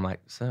Rob. I'm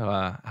like, so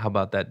how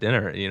about that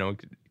dinner? You know,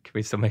 can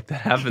we still make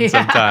that happen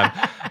sometime?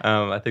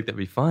 I think that'd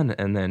be fun.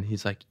 And then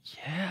he's like,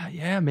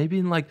 yeah, maybe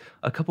in like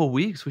a couple of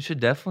weeks, we should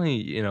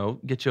definitely, you know,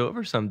 get you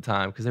over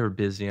sometime, because they were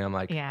busy. And I'm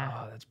like,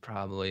 oh, that's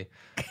probably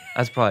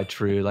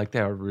true. Like,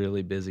 they are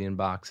really busy in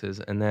boxes.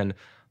 And then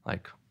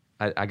like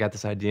I got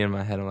this idea in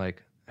my head. I'm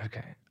like,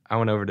 okay. I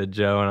went over to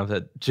Joe and I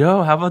said,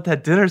 Joe, how about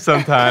that dinner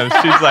sometime?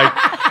 She's like,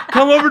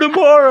 come over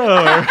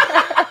tomorrow.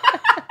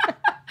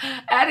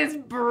 That is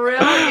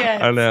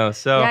brilliant. I know.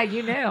 So yeah,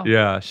 you knew.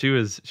 Yeah, she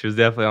was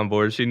definitely on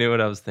board. She knew what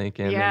I was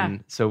thinking. Yeah.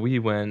 And so we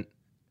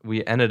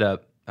ended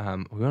up we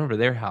went over to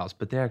their house,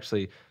 but they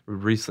actually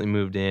recently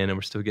moved in and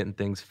we're still getting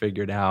things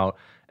figured out.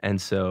 And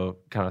so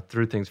kind of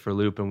threw things for a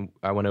loop, and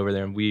I went over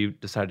there and we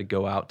decided to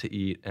go out to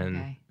eat.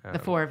 And the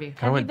four of you.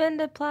 Have you been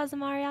to Plaza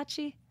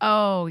Mariachi?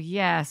 Oh,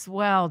 yes.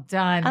 Well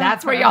done.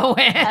 That's where y'all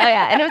went. Oh,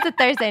 yeah. And it was a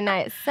Thursday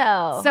night.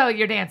 So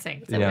you're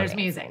dancing. So Yeah. there's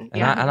music.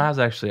 And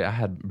I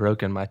had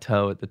broken my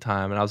toe at the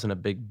time, and I was in a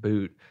big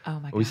boot. Oh,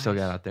 my God. We still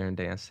got out there and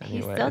danced anyway.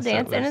 He still So it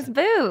danced in was- his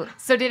boot.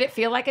 So did it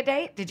feel like a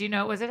date? Did you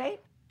know it was a date?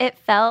 It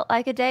felt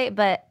like a date,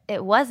 but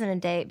it wasn't a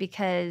date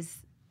because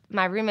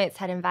my roommates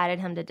had invited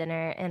him to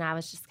dinner, and I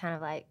was just kind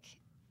of like,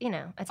 you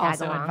know, a tag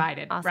Also along.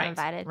 invited. Also right.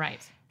 invited.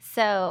 Right.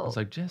 So I was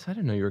like, Jess, I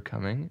didn't know you were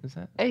coming. Is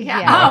that?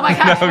 Yeah. Oh, my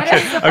gosh. No, What I'm a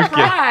kidding. I'm kidding.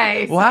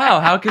 surprise.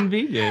 Wow, how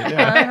convenient.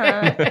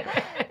 Yeah.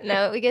 Uh-huh.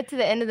 No, we get to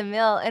the end of the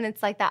meal, and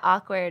it's like that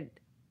awkward.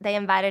 They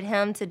invited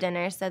him to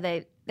dinner, so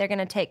they're going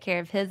to take care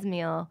of his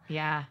meal.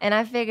 Yeah. And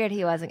I figured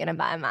he wasn't going to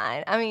buy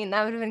mine. I mean,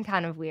 that would have been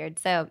kind of weird.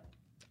 So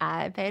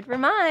I paid for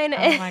mine.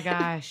 Oh, my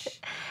gosh.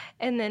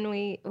 And then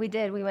we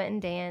did. We went and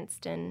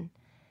danced, and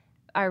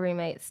our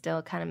roommates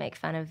still kind of make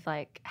fun of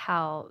like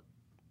how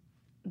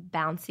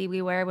bouncy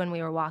we were when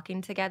we were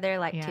walking together,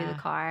 like to Yeah. the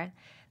car.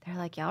 They're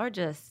like, y'all are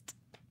just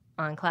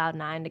on cloud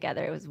nine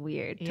together. It was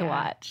weird to Yeah.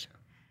 watch.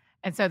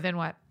 And so then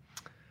what?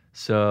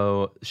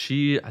 So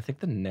I think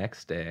the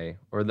next day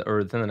or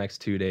within the next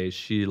 2 days,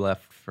 she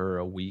left for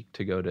a week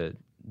to go to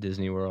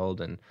Disney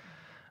World. And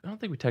I don't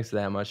think we texted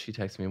that much. She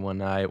texted me one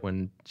night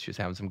when she was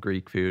having some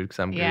Greek food, because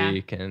I'm Yeah.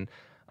 Greek and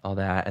all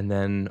that. And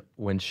then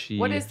when she...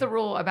 What is the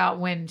rule about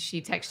when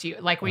she texts you?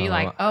 Like, were you Oh,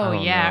 like, I oh,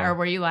 don't yeah? know. Or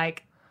were you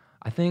like,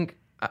 I think...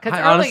 because I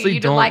earlier honestly you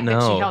did don't like know.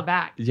 that she held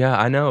back. Yeah,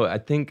 I know. I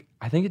think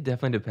it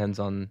definitely depends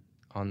on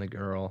the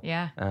girl.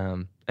 Yeah.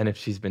 And if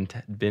she's been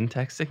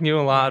texting you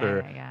a lot, or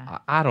Yeah.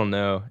 I don't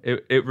know.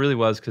 It really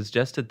was, because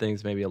Jess did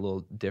things maybe a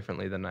little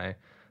differently than I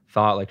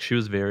thought. Like, she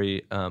was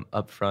very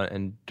upfront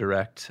and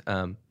direct,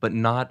 but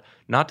not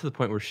to the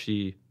point where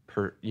she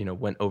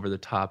went over the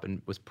top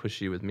and was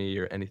pushy with me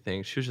or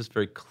anything. She was just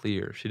very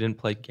clear. She didn't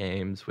play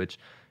games, which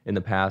in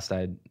the past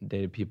I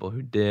dated people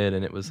who did,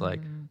 and it was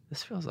like,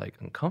 this feels like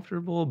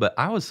uncomfortable. But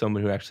I was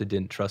someone who actually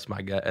didn't trust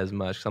my gut as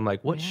much. So I'm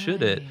like, what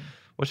should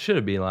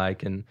it be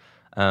like? And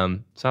so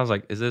I was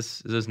like, is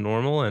this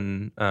normal?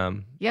 And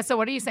Yeah. So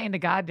what are you saying to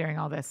God during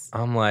all this?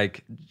 I'm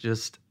like,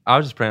 I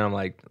was just praying. I'm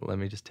like, let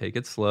me just take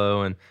it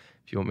slow, and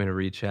if you want me to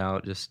reach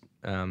out, just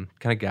kind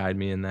of guide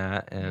me in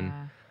that. And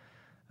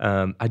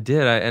I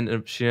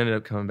did. She ended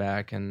up coming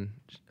back, and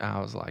I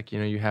was like,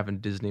 you having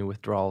Disney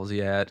withdrawals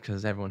yet?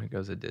 Because everyone who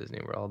goes to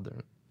Disney World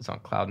is on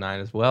cloud nine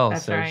as well.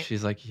 That's so right.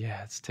 she's like,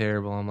 yeah, it's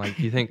terrible. I'm like,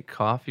 do you think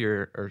coffee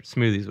or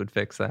smoothies would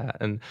fix that?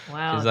 And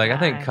Well she's like, I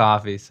think done.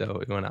 coffee.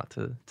 So we went out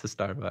to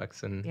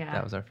Starbucks, and Yeah.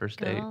 that was our first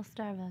Good date. old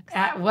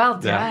Starbucks. Well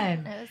Yeah.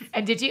 done. It was-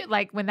 And did you,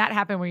 like, when that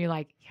happened, were you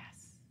like, yes?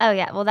 Oh,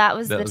 yeah. Well, that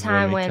was That the was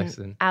time when we when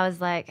texted. I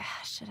was like,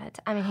 should I?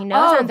 I mean, he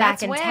knows I'm back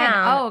that's in when.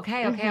 town. Oh,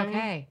 okay. Mhm.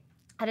 Okay.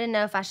 I didn't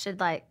know if I should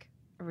like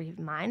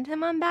remind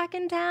him I'm back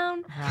in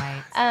town.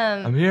 Right.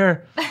 I'm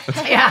here.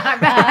 Yeah, I'm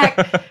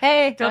back.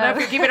 Hey, Don't know if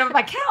you're keeping it on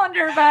my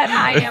calendar, but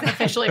I am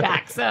officially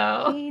back.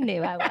 So he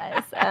knew I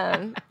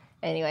was.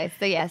 Anyway,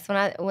 so yes,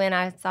 when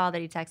I saw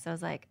that he texted, I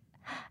was like,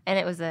 and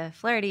it was a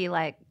flirty,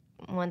 like,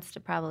 wants to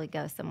probably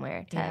go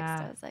somewhere text.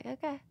 Yeah. I was like,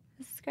 okay,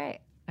 this is great.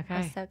 I okay.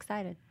 was so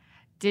excited.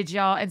 Did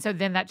y'all? And so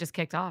then that just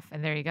kicked off,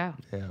 and there you go.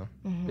 Yeah.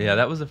 Mhm. Yeah,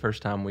 that was the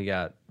first time we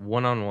got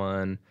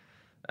one-on-one,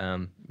 a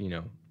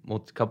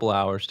couple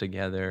hours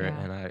together, Yeah.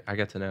 and I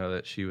got to know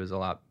that she was a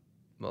lot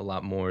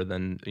more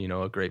than,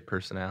 a great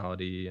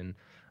personality and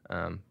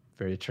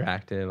very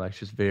attractive. Like,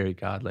 she's very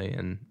godly,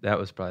 and that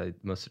was probably the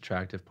most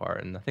attractive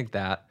part. And I think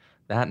that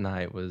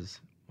night was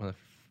one of,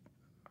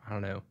 I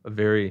don't know, a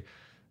very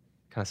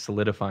kind of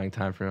solidifying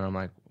time for me. I'm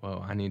like,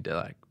 whoa, I need to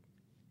like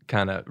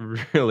kind of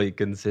really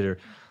consider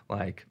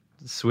like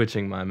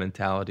switching my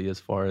mentality as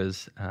far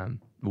as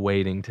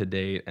waiting to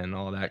date and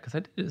all that, because I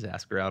did just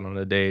ask her out on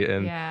a date,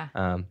 and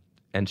Yeah.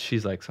 and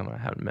she's like someone I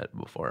haven't met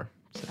before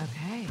So,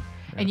 Okay. yeah.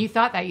 And you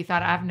thought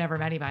I've never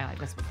met anybody like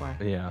this before.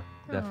 Yeah,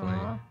 definitely.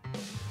 Aw.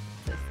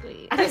 So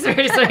sweet. That's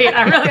very sweet.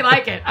 I really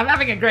like it. I'm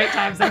having a great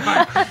time so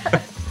far.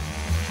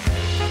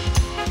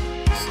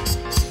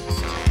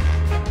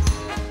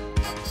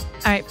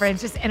 All right, friends,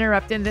 just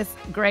interrupting this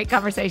great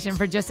conversation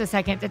for just a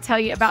second to tell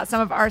you about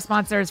some of our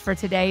sponsors for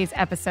today's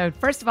episode.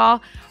 First of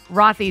all,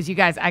 Rothy's. You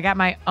guys, I got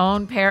my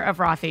own pair of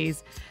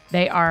Rothy's.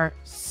 They are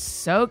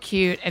so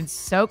cute and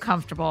so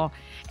comfortable,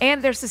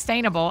 and they're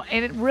sustainable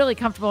and really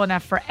comfortable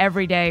enough for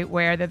everyday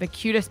wear. They're the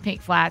cutest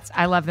pink flats.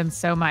 I love them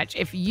so much.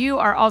 If you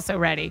are also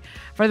ready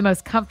for the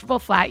most comfortable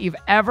flat you've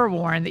ever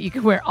worn that you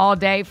can wear all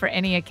day for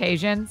any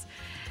occasions,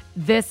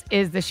 this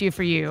is the shoe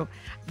for you.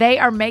 They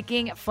are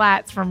making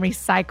flats from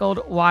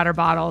recycled water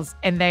bottles,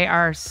 and they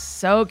are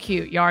so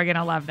cute. Y'all are going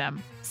to love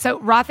them. So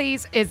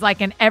Rothy's is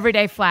like an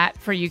everyday flat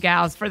for you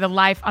gals for the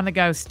life on the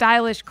go.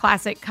 Stylish,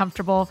 classic,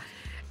 comfortable.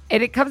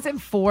 And it comes in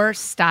 4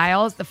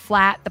 styles: the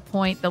flat, the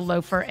point, the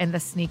loafer, and the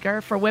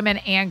sneaker. For women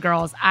and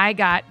girls, I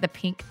got the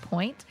pink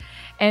point,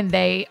 and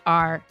they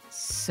are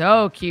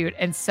so cute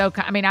and so,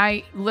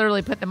 I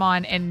literally put them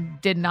on and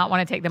did not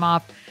want to take them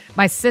off.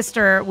 My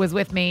sister was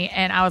with me,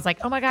 and I was like,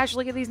 oh my gosh,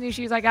 look at these new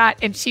shoes I got.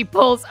 And she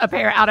pulls a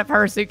pair out of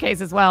her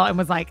suitcase as well and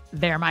was like,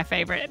 they're my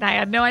favorite. And I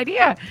had no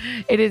idea.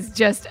 It is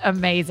just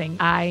amazing.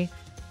 I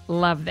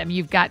love them.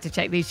 You've got to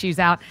check these shoes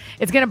out.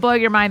 It's going to blow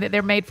your mind that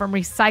they're made from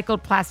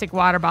recycled plastic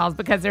water bottles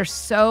because they're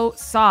so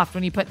soft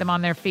when you put them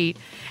on their feet.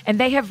 And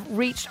they have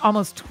reached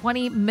almost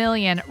 20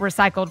 million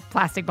recycled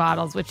plastic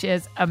bottles, which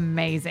is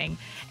amazing.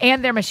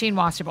 And they're machine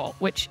washable,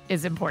 which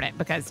is important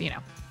because,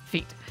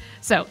 feet.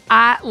 So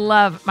I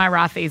love my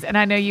Rothy's, and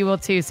I know you will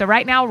too. So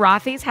right now,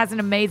 Rothy's has an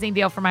amazing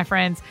deal for my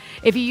friends.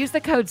 If you use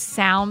the code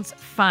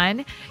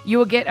SOUNDSFUN, you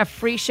will get a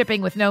free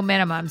shipping with no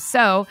minimum.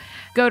 So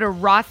go to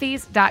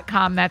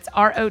rothys.com, that's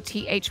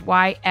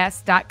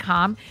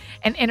ROTHYS.com,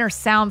 and enter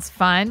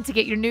SOUNDSFUN to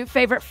get your new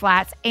favorite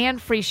flats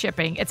and free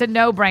shipping. It's a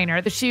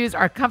no-brainer. The shoes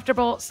are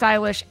comfortable,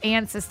 stylish,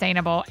 and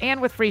sustainable,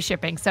 and with free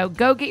shipping. So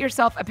go get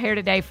yourself a pair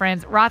today,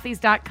 friends.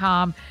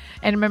 Rothys.com.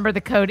 And remember,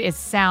 the code is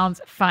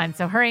SOUNDSFUN.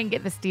 So hurry and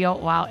get this deal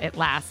while it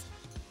lasts.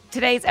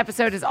 Today's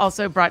episode is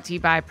also brought to you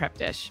by Prep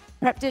Dish.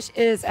 Prep Dish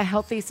is a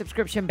healthy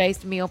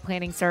subscription-based meal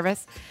planning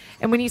service.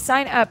 And when you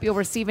sign up, you'll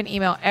receive an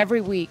email every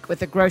week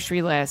with a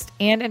grocery list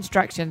and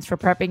instructions for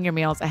prepping your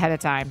meals ahead of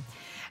time.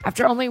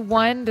 After only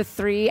 1 to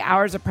 3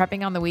 hours of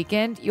prepping on the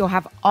weekend, you'll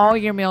have all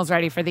your meals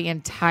ready for the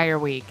entire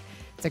week.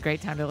 It's a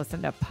great time to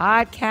listen to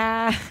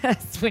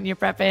podcasts when you're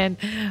prepping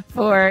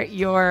for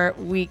your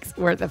week's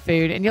worth of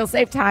food. And you'll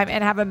save time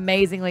and have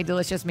amazingly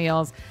delicious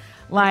meals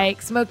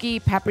like smoky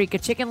paprika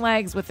chicken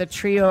legs with a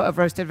trio of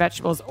roasted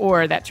vegetables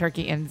or that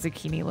turkey and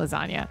zucchini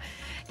lasagna.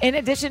 In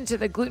addition to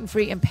the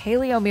gluten-free and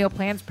paleo meal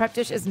plans, Prep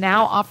Dish is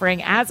now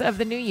offering, as of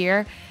the new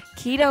year,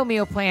 keto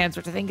meal plans,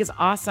 which I think is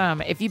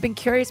awesome. If you've been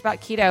curious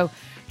about keto,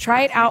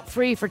 try it out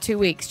free for 2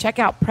 weeks. Check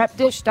out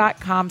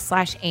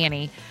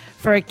prepdish.com/Annie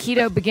for a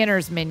keto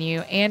beginners menu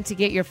and to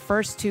get your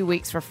first 2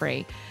 weeks for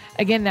free.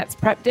 Again, that's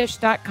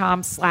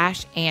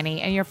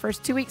prepdish.com/Annie, and your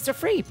first 2 weeks are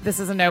free. This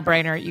is a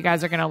no-brainer. You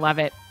guys are going to love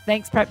it.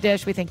 Thanks, Prep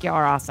Dish. We think y'all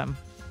are awesome.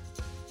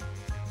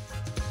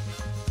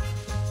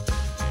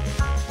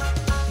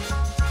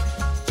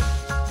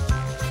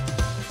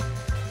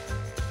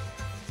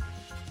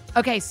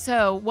 Okay,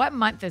 so what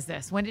month is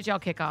this? When did y'all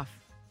kick off?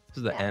 This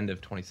is the end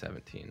of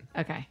 2017.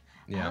 Okay.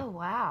 Yeah. Oh,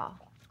 wow.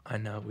 I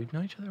know. We've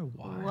known each other a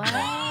while. What?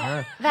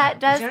 Yeah.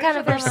 That does kind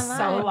of blow for my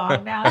so mind.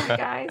 long now, you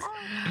guys.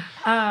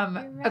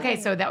 You're Okay,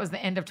 right. so that was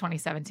the end of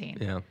 2017.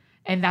 Yeah.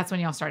 And that's when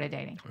y'all started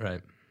dating.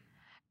 Right.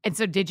 And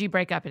so did you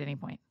break up at any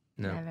point?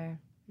 No. Never.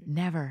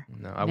 Never.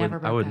 No. Never I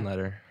broke wouldn't up. let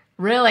her.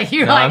 Really?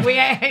 You're No, like, I'm- we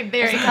ain't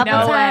there. A Ain't couple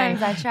no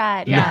times way. I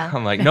tried. Yeah.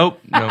 I'm like, nope.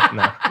 No.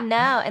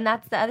 No, and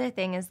that's the other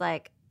thing is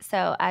like,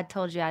 so I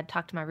told you I'd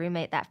talked to my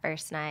roommate that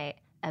first night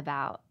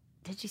about,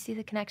 did you see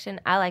the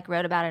connection? I like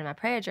wrote about it in my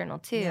prayer journal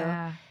too.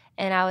 Yeah.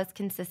 And I was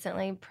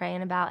consistently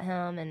praying about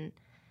him. And,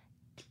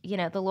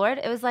 the Lord,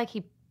 it was like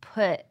he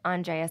put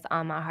Andreas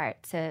on my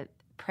heart to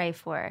pray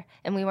for.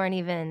 And we weren't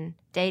even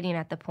dating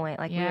at the point.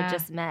 Like we Yeah. had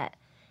just met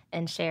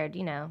and shared,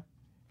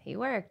 he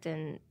worked.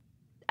 And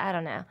I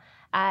don't know.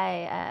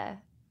 I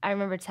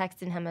remember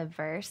texting him a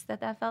verse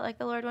that I felt like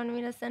the Lord wanted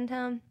me to send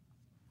him.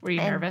 Were you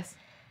And- nervous?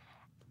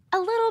 A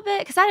little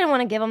bit, because I didn't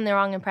want to give him the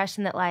wrong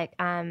impression that like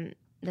I'm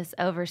this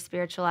over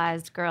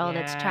spiritualized girl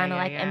that's Yeah, trying to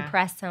yeah, like yeah.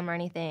 impress him or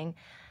anything.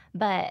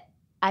 But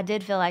I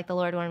did feel like the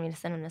Lord wanted me to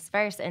send him this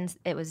verse, and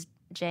it was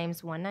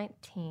James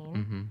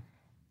 1:19.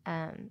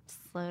 Mm-hmm.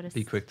 Slow to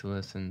Be quick to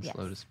listen, Yes.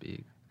 slow to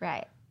speak.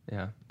 right.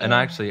 Yeah. And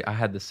I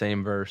had the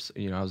same verse.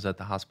 I was at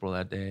the hospital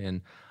that day,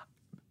 and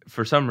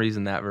for some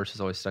reason that verse has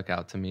always stuck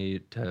out to me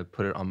to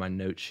put it on my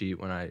note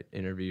sheet when I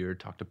interview or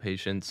talk to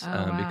patients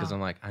Oh, because wow.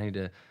 I'm like, I need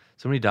to.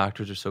 So many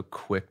doctors are so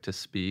quick to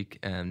speak,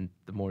 and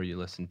the more you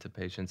listen to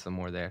patients, the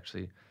more they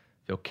actually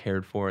feel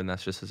cared for, and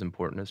that's just as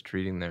important as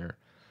treating their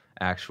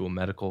actual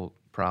medical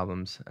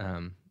problems.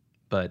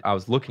 But I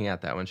was looking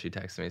at that when she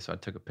texted me, so I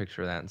took a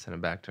picture of that and sent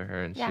it back to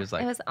her, and Yeah, she was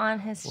like, it was on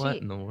his "What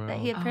sheet in the world?" that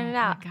he had printed oh,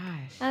 out. My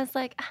gosh. I was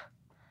like,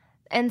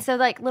 And so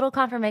like little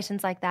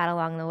confirmations like that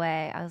along the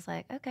way, I was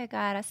like, okay,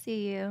 God, I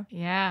see you.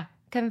 Yeah.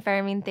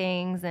 Confirming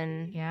things.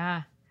 And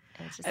Yeah.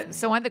 it's just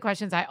So one of the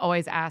questions I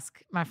always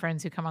ask my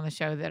friends who come on the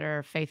show that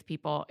are faith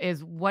people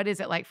is, what is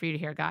it like for you to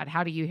hear God?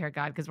 How do you hear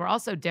God? Because we're all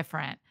so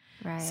different.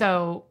 right.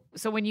 So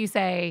when you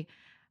say,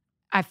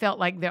 I felt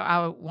like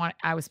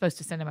I was supposed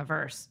to send him a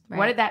verse, what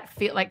Right. did that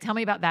feel like? Tell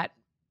me about that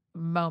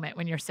moment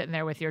when you're sitting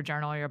there with your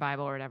journal or your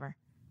Bible or whatever.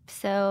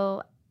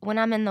 So when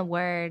I'm in the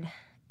Word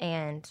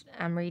and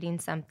I'm reading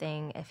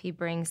something, if he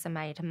brings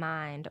somebody to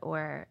mind,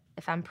 or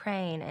if I'm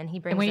praying and he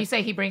brings And when you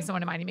say he brings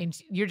someone to mind, it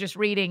means you're just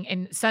reading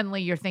and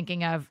suddenly you're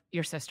thinking of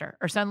your sister,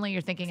 or suddenly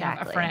you're thinking of a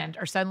Exactly. friend,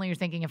 or suddenly you're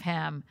thinking of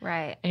him.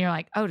 right, And you're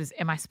like, oh, does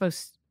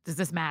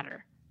this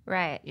matter?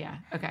 right. Yeah.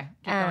 Okay.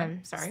 Keep going.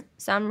 Sorry.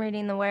 So I'm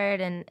reading the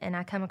Word and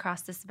I come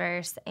across this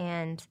verse,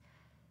 and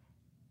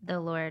the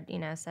Lord,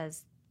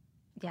 says,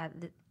 yeah,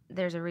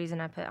 there's a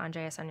reason I put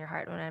Andreas on your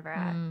heart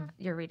whenever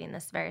you're reading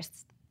this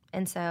verse.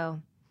 And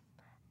so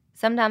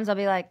sometimes I'll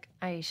be like,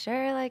 are you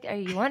sure? Like, are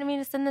you wanting me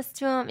to send this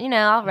to him?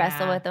 I'll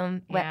wrestle with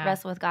him,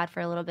 wrestle with God for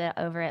a little bit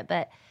over it.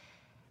 But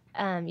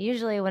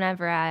usually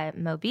whenever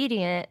I'm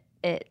obedient,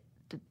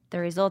 the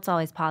result's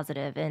always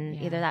positive, and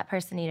either that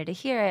person needed to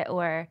hear it,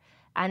 or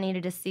I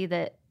needed to see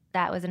that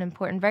was an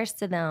important verse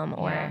to them,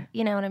 or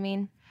you know what I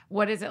mean?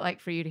 What is it like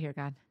for you to hear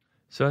God?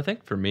 So I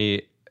think for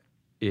me,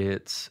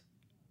 it's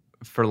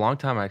for a long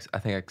time, I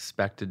think I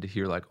expected to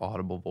hear like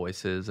audible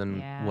voices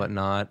and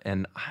whatnot.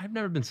 And I've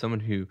never been someone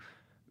who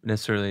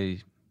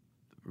necessarily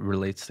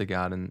relates to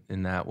God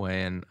in that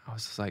way. And I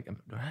was just like,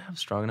 do I have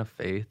strong enough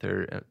faith,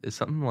 or is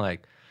something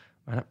like,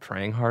 am I not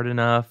praying hard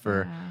enough?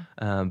 Or,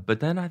 but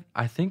then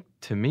I think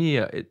to me,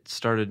 it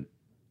started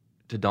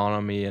to dawn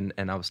on me, and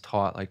I was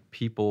taught like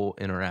people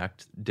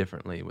interact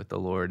differently with the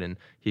Lord, and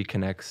he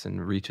connects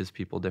and reaches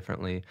people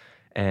differently.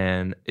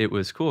 And it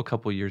was cool a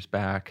couple years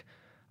back.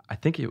 I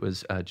think it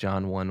was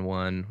John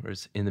 1:1, where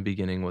it's, in the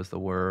beginning was the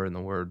Word, and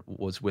the Word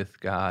was with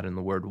God, and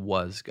the Word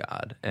was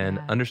God. And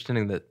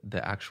understanding that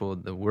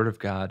the Word of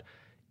God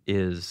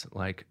is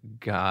like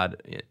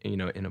God,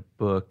 in a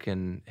book,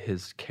 and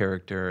his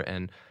character,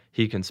 and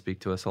he can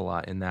speak to us a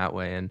lot in that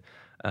way. And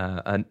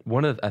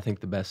one of, I think,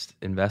 the best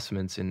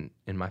investments in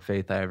my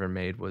faith I ever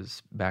made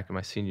was back in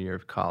my senior year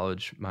of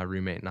college. My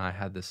roommate and I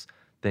had this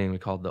thing we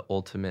called the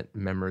Ultimate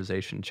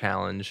Memorization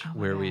Challenge,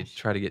 where we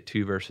try to get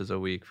 2 verses a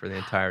week for the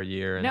entire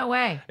year. And, no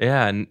way.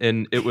 Yeah,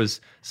 and it was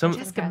some.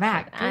 Jessica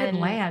Mack, good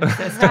land,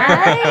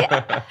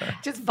 sister.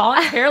 Just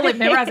voluntarily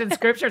memorizing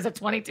scriptures, a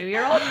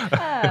 22-year-old.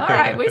 All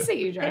right, we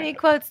see you, Joe. And he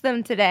quotes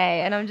them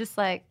today, and I'm just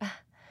like,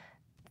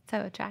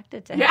 so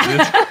attracted to him.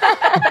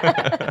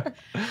 Yeah.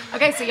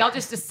 Okay, so y'all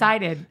just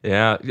decided.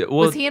 Yeah. Well,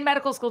 was he in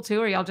medical school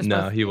too, or y'all just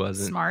no, both he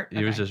wasn't. Smart.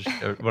 He was just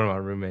one of my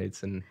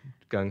roommates, and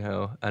gung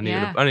ho. I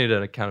needed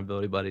an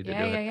accountability buddy to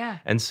do it. Yeah.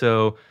 And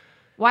so,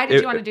 why did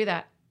you want to do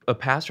that? A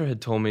pastor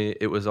had told me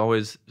it was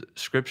always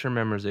scripture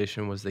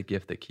memorization was the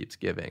gift that keeps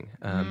giving,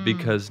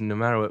 because no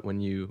matter what,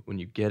 when you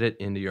get it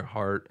into your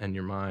heart and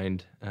your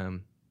mind,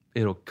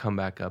 it'll come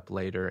back up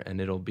later, and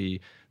it'll be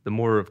the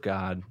more of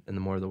God and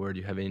the more of the Word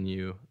you have in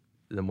you,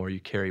 the more you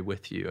carry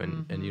with you,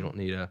 and you don't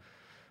need a,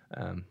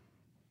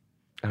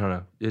 I don't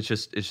know.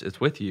 It's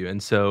with you.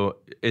 And so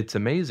it's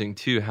amazing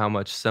too how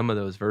much some of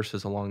those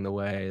verses along the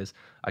way is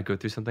I go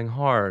through something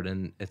hard,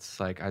 and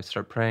it's like I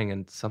start praying,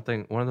 and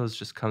one of those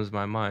just comes to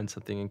my mind,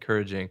 something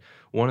encouraging.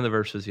 One of the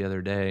verses the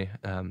other day,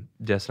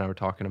 Jess and I were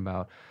talking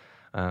about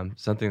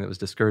something that was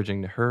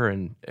discouraging to her,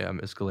 and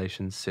is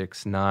Galatians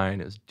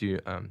 6:9. Is do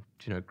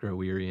not grow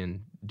weary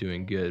in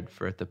doing good,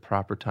 for at the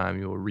proper time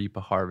you will reap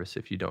a harvest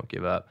if you don't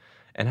give up.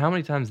 And how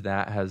many times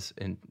that has,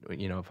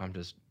 if I'm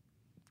just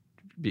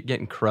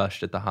getting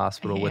crushed at the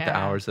hospital with the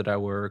hours that I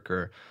work,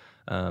 or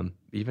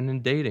even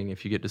in dating,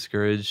 if you get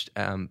discouraged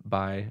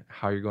by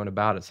how you're going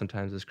about it.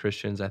 Sometimes as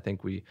Christians, I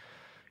think we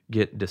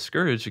get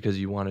discouraged because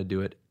you want to do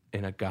it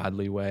in a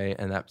godly way,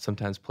 and that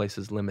sometimes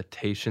places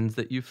limitations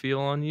that you feel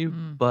on you.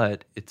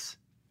 But it's,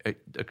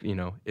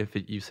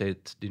 you say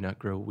it's do not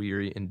grow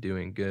weary in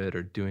doing good,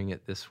 or doing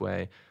it this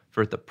way,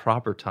 for at the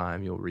proper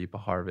time you'll reap a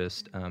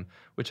harvest,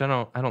 which I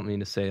don't mean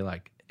to say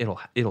like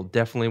it'll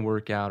definitely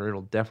work out, or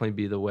it'll definitely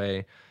be the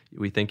way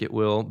we think it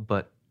will,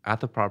 but at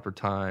the proper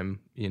time,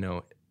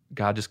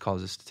 God just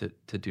calls us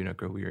to do not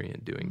grow weary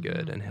in doing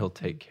good, and he'll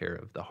take care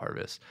of the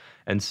harvest.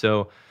 And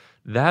so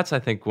that's, I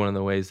think, one of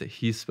the ways that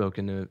he's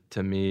spoken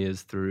to me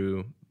is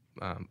through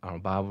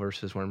Bible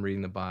verses. When I'm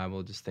reading the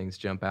Bible, just things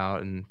jump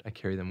out, and I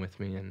carry them with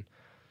me. And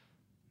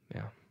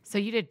yeah. So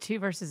you did 2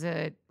 verses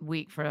a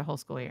week for a whole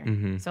school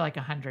year. So like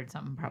 100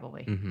 something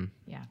probably.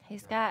 Yeah.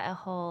 He's got a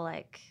whole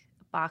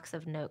box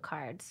of note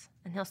cards,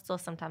 and he'll still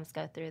sometimes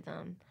go through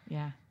them.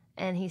 Yeah.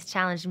 And he's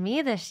challenged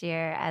me this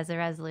year as a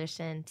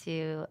resolution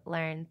to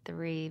learn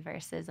 3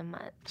 verses a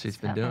month. She's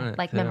been doing it.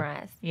 Like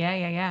memorize.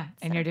 Yeah.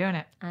 And you're doing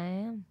it. I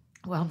am.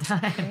 Well done.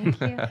 Thank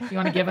you. You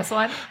want to give us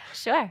one?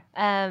 Sure.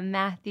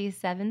 Matthew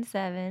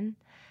 7:7.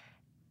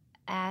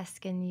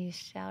 Ask and you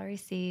shall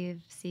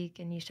receive. Seek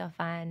and you shall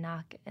find.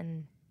 Knock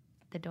and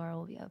the door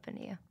will be open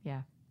to you.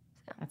 Yeah.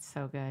 That's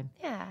so good.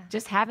 Yeah.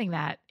 Just having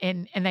that,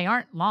 and they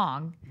aren't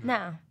long.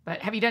 No.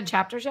 But have you done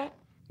chapters yet?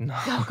 No.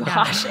 Oh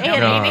gosh, No, Annie.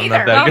 No, I'm me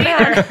not neither. that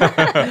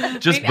Me neither.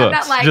 Just I mean, I'm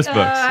books. not like, Just books.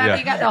 have Yeah.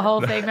 you got the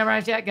whole thing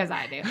memorized yet? Because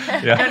I do.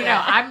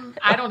 Yeah. No.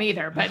 I don't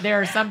either. But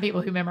there are some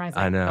people who memorize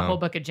I know. the whole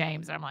book of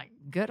James. And I'm like,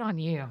 good on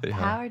you. Yeah.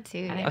 Power to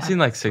you. I I've seen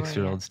like Story,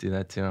 6-year-olds do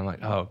that too. I'm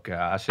like, oh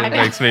gosh, I it know.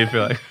 makes me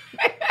feel like.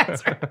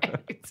 That's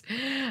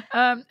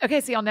right.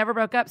 Okay, so y'all never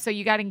broke up. So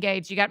you got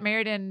engaged. You got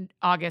married in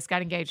August.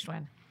 Got engaged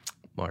when?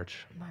 March.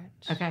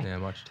 Okay. Yeah,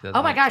 March 2019.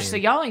 Oh my gosh. So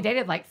y'all only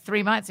dated like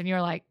 3 months, and you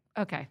were like,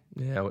 okay.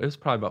 Yeah, it was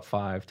probably about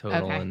 5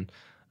 total, Okay.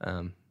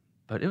 and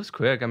but it was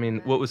quick. I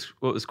mean, what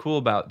was cool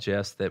about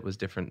Jess that was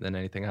different than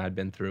anything I had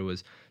been through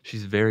was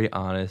she's very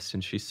honest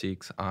and she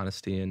seeks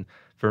honesty. And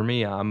for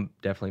me, I'm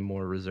definitely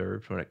more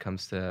reserved when it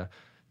comes to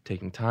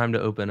taking time to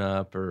open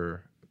up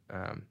or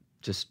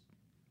just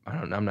I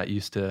don't know. I'm not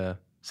used to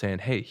saying,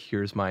 "Hey,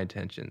 here's my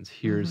intentions.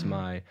 Here's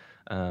my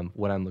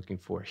what I'm looking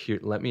for. Here,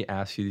 let me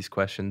ask you these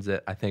questions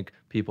that I think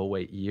people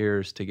wait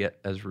years to get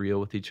as real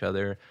with each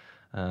other."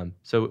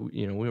 So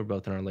we were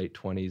both in our late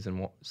 20s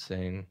and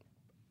saying,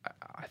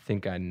 I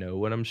think I know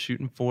what I'm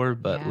shooting for,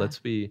 but Yeah. let's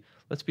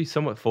be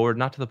somewhat forward,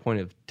 not to the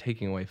point of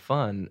taking away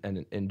fun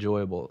and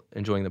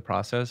enjoying the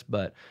process,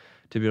 but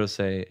to be able to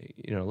say,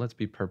 let's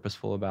be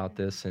purposeful about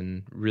this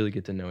and really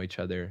get to know each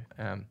other.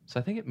 So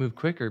I think it moved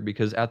quicker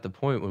because at the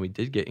point when we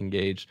did get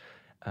engaged,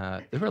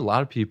 there were a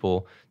lot of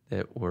people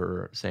that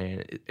were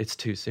saying it's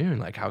too soon.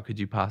 Like, how could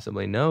you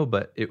possibly know?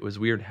 But it was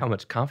weird how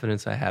much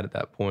confidence I had at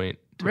that point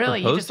to Really?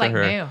 You propose just to like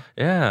her. knew.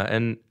 Yeah,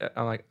 and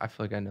I'm like, I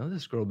feel like I know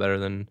this girl better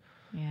than.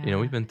 Yeah.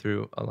 We've been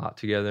through a lot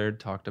together,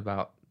 talked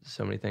about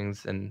so many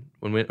things. And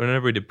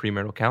whenever we did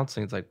premarital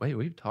counseling, it's like, wait,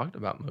 we've talked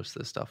about most of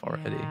this stuff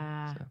already.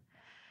 Yeah. So.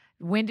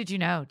 When did you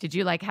know? Did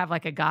you like have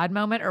like a God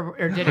moment or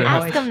did it I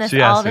always? ask them this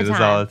She all asks the me time.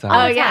 this all the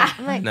time. Oh, yeah.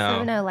 I'm like, No.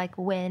 so no, like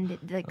when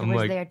did, like, I'm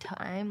was like- there a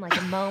time, like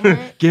a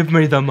moment? Give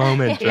me the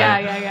moment.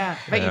 Yeah, Jen. yeah.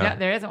 But you Yeah. don't,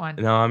 there isn't one.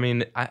 No, I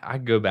mean, I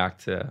go back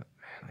to,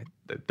 man,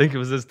 I think it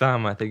was this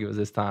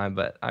time.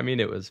 But I mean,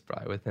 it was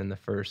probably within the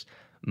first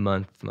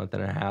month and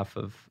a half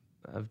of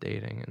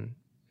dating. And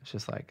it's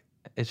just like,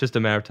 it's just a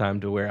matter of time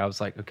to where I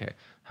was like, okay,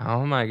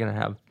 how am I going to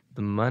have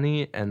the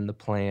money and the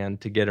plan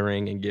to get a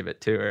ring and give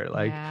it to her?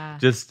 Like, Yeah.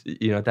 just,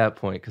 at that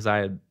point, because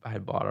I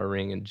had bought our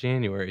ring in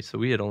January. So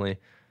we had only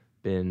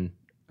been,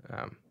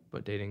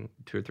 dating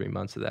 2 or 3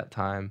 months at that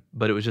time.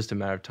 But it was just a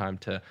matter of time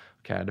I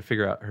had to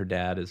figure out her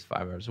dad is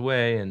 5 hours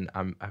away and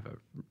I have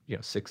a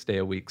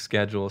 6-day-a-week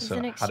schedule. He's So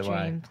an how do I?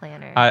 extreme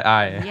planner.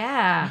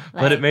 Yeah.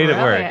 But it made it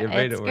work. Brilliant. It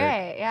made it's it work.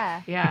 great,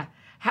 yeah. Yeah.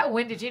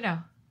 When did you know?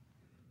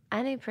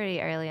 I knew pretty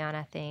early on,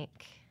 I think.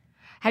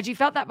 Had you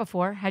felt that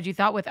before? Had you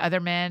thought with other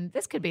men,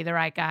 this could be the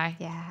right guy?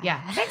 Yeah.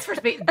 Yeah. Thanks for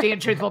being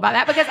truthful about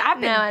that because No,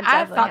 I I've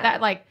definitely thought have.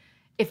 that like,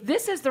 if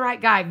this is the right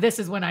guy, this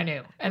is when I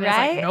knew. And it's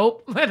Right? like,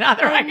 nope, not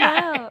the I right guy.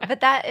 know, but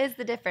that is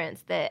the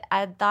difference. That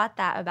I thought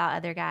that about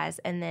other guys,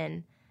 and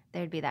then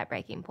there'd be that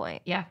breaking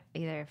point, Yeah.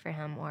 either for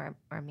him or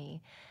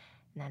me.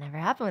 And that never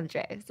happened with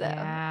Dre. So,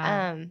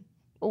 Yeah.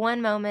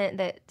 one moment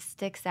that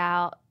sticks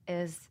out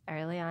is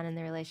early on in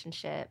the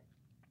relationship.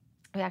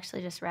 We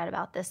actually just read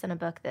about this in a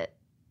book that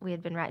we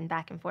had been writing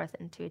back and forth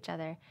into each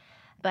other.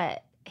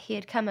 But he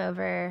had come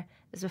over.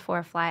 It was before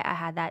a flight I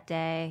had that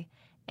day,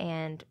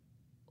 and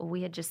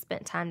we had just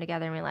spent time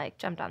together, and we like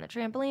jumped on the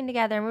trampoline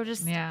together, and we were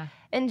just Yeah.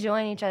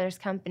 enjoying each other's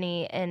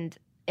company. And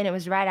it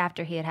was right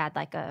after he had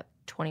like a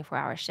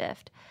 24-hour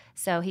shift.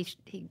 So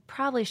he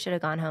probably should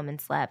have gone home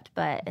and slept,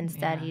 but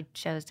instead Yeah. he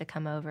chose to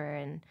come over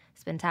and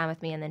spend time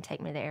with me and then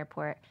take me to the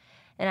airport.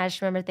 And I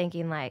just remember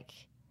thinking, like,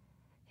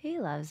 he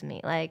loves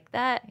me. Like,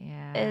 that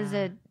Yeah. is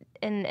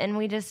and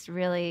we just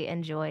really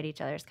enjoyed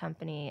each other's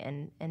company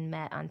and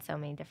met on so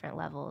many different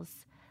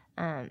levels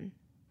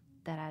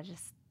that I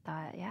just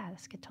thought, yeah,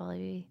 this could totally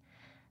be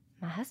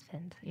my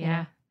husband. you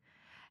Yeah. know?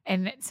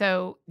 And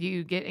so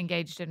you get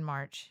engaged in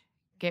March,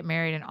 get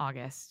married in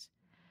August.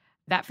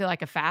 That feel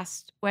like a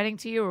fast wedding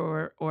to you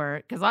or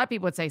because a lot of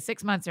people would say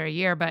 6 months or a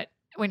year, but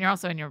when you're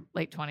also in your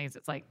late 20s,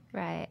 it's like,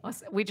 Right,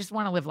 we just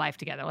want to live life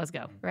together. Let's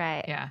go.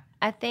 right. Yeah.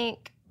 I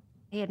think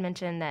he had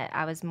mentioned that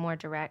I was more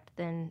direct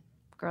than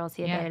girls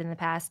he had Yeah. dated in the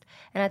past.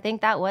 And I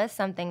think that was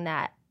something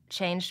that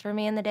changed for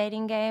me in the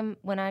dating game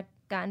when I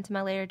got into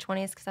my later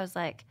 20s, because I was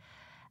like,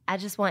 I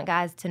just want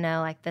guys to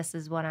know, like, this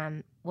is what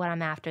I'm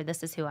after.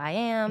 This is who I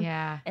am.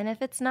 Yeah. And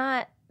if it's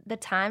not the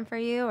time for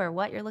you or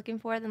what you're looking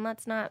for, then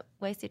let's not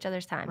waste each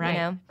other's time, Right. you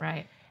know?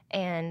 Right.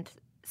 And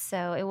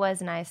so it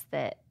was nice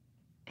that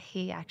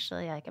he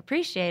actually like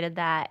appreciated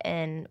that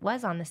and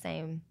was on the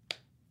same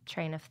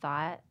train of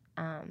thought.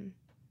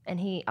 And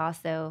he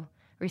also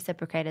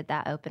reciprocated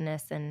that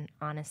openness and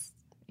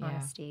Yeah.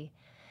 honesty.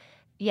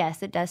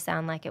 Yes, it does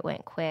sound like it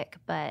went quick,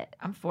 but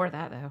I'm for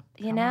that though.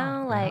 You Come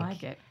know, on. like- I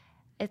like it.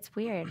 it's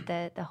weird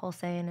that the whole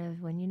saying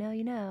of when you know,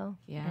 you know.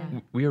 Yeah.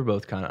 And We were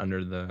both kind of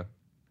under the,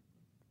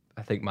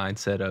 I think,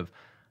 mindset of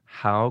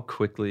how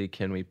quickly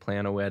can we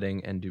plan a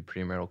wedding and do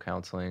premarital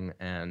counseling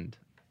and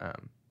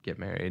get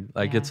married?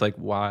 Like, Yeah. it's like,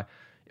 why,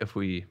 if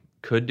we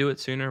could do it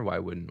sooner, why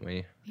wouldn't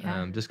we?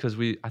 Yeah. Just because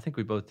I think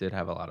we both did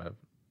have a lot of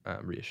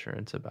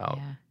reassurance about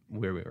Yeah.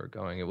 where we were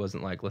going. It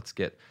wasn't like, let's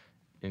get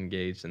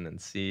engaged and then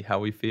see how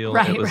we feel.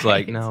 Right, It was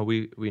right. like, no,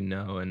 we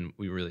know, and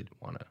we really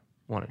want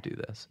to do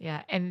this.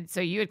 Yeah. And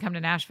so you had come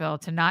to Nashville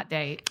to not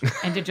date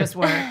and to just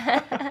work,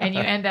 and you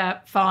end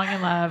up falling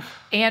in love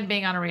and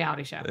being on a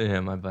reality show.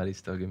 Yeah, my buddies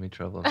still give me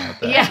trouble about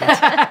that.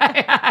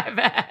 Yeah, I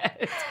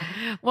bet.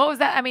 What was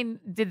that? I mean,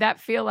 did that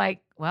feel like,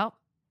 well,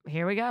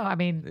 here we go? I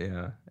mean,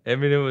 Yeah. I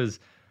mean,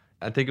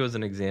 I think it was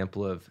an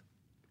example of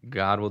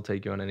God will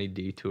take you on any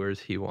detours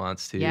he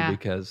wants to, Yeah.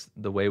 because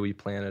the way we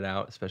plan it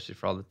out, especially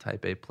for all the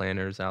type A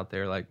planners out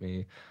there like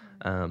me,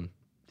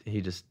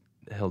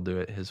 he'll do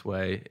it his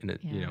way. And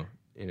it, Yeah.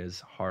 in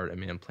his heart, a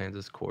man plans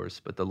his course,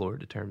 but the Lord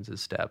determines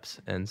his steps.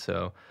 And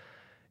so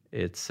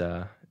it's,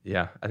 I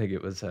think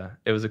it was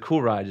a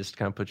cool ride, just to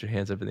kind of put your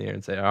hands up in the air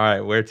and say, all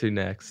right, where to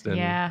next? And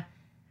yeah.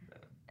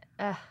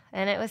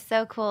 And it was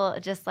so cool,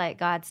 just like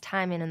God's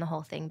timing in the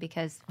whole thing,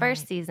 because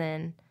first Right.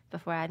 season,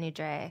 before I knew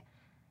Dre,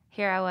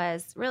 here I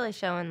was really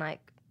showing like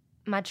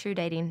my true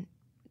dating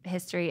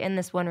history in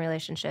this one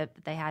relationship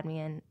that they had me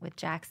in with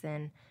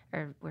Jackson,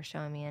 or were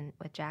showing me in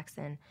with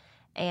Jackson.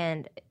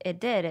 And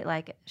it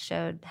like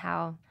showed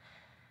how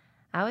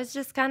I was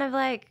just kind of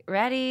like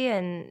ready,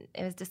 and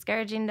it was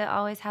discouraging to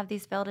always have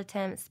these failed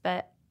attempts,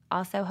 but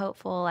also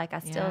hopeful. Like I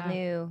still Yeah.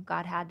 knew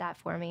God had that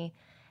for me.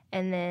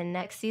 And then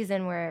next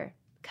season, we're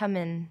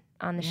coming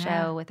on the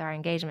Yeah. show with our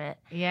engagement,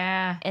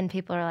 Yeah. and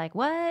people are like,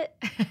 "What?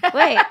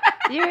 Wait,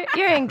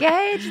 you're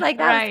engaged? Like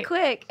that Right. was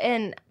quick."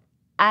 And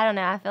I don't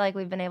know. I feel like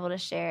we've been able to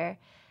share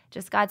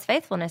just God's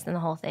faithfulness in the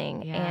whole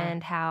thing, Yeah.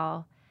 and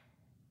how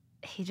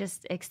he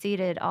just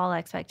exceeded all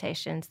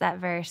expectations. That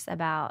verse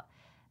about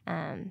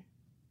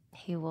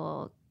he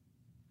will.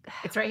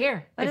 It's right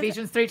here. What is it?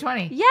 Ephesians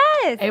 3:20.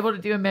 Yes. Able to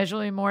do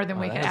immeasurably more than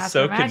we could that's ask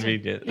so or imagine.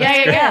 convenient. Yeah, That's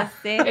yeah,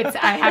 great. yeah. Yeah, see?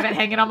 I have it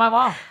hanging on my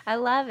wall. I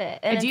love it.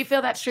 And do you it's-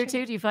 feel that's true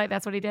too? Do you feel like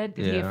that's what he did?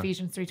 Did he Yeah.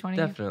 Ephesians 3:20?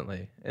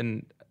 Definitely.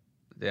 And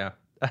yeah,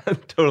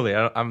 totally.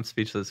 I'm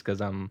speechless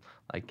because I'm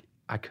like,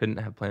 I couldn't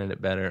have planned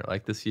it better.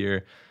 Like this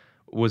year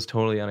was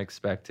totally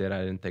unexpected.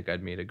 I didn't think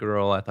I'd meet a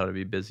girl. I thought I'd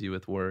be busy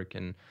with work,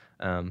 and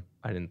I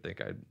didn't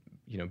think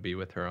I'd be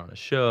with her on a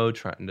show,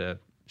 trying to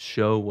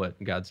show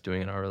what God's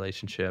doing in our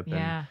relationship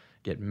Yeah. and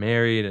get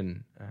married.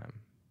 And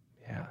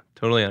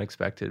totally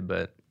unexpected,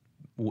 but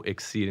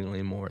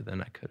exceedingly more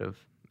than I could have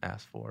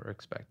asked for or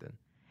expected.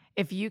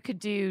 If you could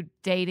do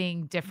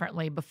dating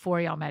differently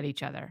before y'all met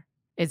each other,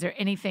 is there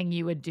anything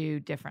you would do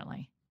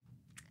differently?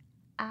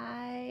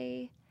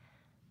 I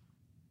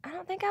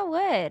don't think I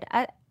would.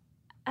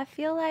 I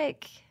feel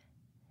like,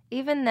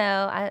 even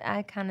though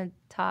I kind of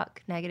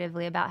talk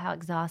negatively about how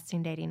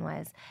exhausting dating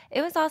was,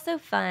 it was also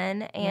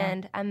fun,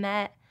 and I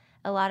met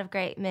a lot of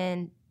great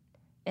men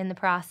in the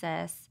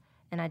process,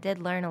 and I did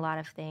learn a lot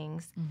of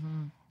things.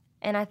 Mm-hmm.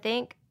 And I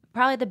think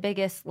probably the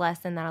biggest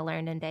lesson that I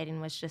learned in dating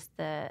was just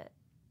the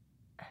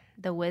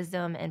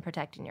wisdom in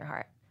protecting your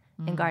heart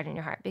and guarding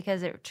your heart,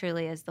 because it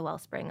truly is the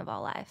wellspring of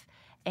all life.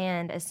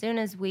 And as soon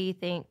as we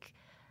think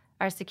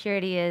our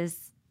security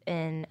is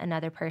in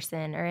another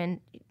person, or in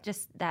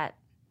just that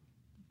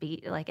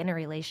like in a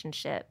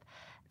relationship,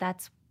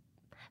 that's,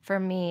 for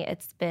me,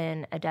 it's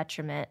been a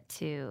detriment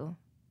to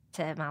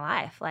my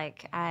life.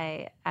 Like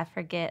I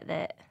forget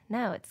that,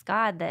 no, it's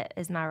God that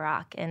is my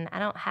rock, and I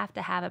don't have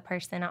to have a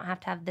person, I don't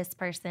have to have this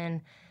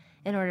person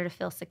in order to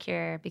feel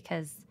secure,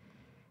 because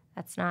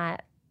that's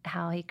not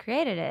how he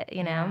created it,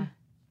 you know? Yeah.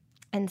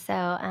 And so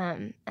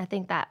I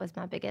think that was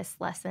my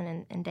biggest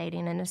lesson in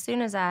dating. And as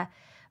soon as I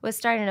was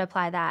starting to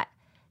apply that,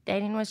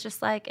 dating was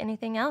just like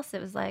anything else.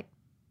 It was like,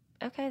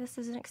 okay, this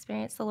is an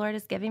experience the Lord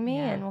is giving me,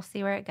 Yeah. and we'll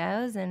see where it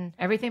goes. And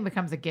Everything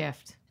becomes a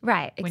gift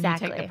right, when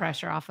exactly. you take the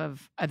pressure off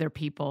of other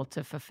people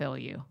to fulfill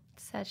you.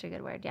 Such a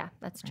good word. Yeah,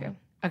 that's true. Right.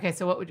 Okay,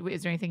 so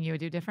is there anything you would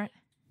do different?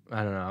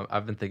 I don't know.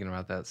 I've been thinking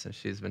about that since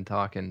she's been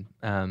talking.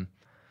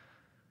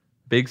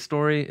 Big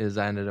story is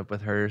I ended up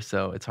with her,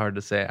 so it's hard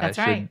to say That's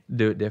I right. should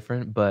do it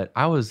different. But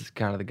I was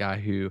kind of the guy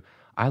who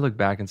I look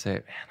back and say,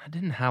 man, I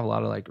didn't have a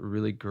lot of like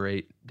really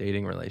great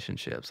dating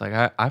relationships.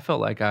 Like I felt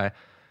like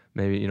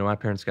maybe my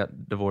parents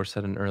got divorced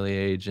at an early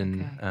age,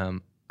 and Okay.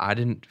 I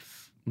didn't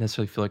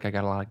necessarily feel like I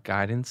got a lot of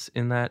guidance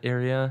in that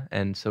area,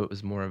 and so it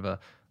was more of a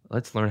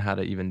let's learn how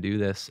to even do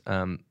this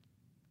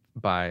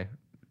by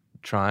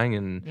trying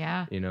and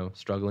Yeah.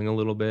 struggling a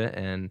little bit,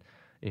 and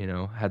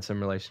had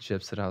some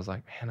relationships that I was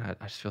like, man,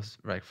 I just feel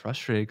like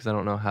frustrated because I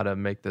don't know how to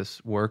make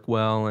this work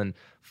well, and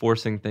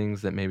forcing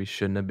things that maybe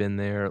shouldn't have been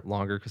there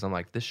longer, because I'm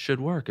like, this should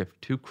work if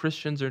two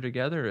Christians are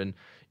together, and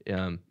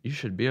you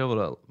should be able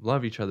to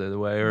love each other the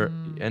way, or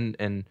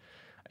and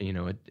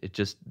it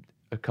just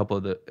a couple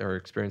of or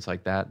experience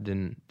like that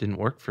didn't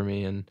work for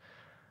me, and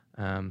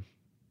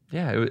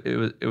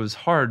it was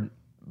hard,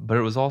 but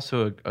it was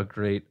also a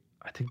great.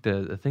 I think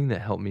the thing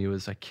that helped me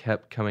was I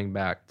kept coming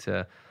back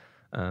to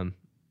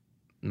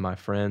my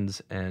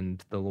friends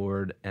and the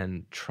Lord,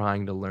 and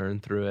trying to learn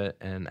through it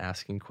and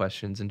asking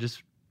questions, and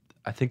just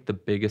I think the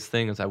biggest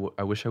thing is I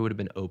wish I would have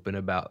been open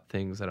about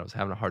things that I was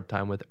having a hard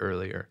time with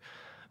earlier,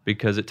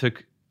 because it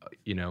took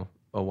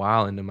a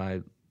while into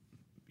my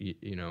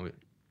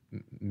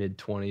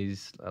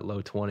mid-20s,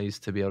 low 20s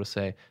to be able to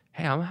say,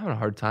 hey, I'm having a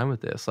hard time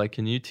with this. Like,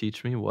 can you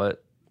teach me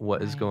what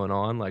is going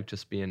on? Like,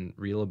 just being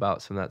real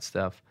about some of that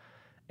stuff.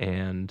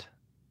 And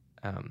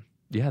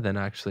then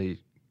I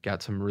actually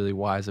got some really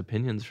wise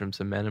opinions from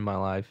some men in my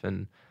life,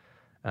 and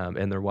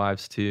their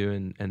wives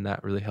too. And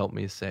that really helped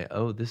me say,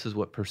 oh, this is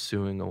what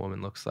pursuing a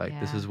woman looks like.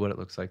 This is what it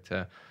looks like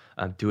to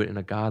do it in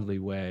a godly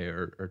way,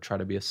 or try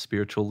to be a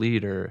spiritual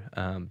leader.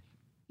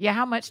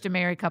 How much do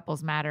married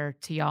couples matter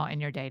to y'all in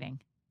your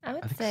dating? I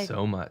would think say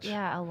so much.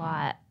 Yeah, a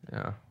lot.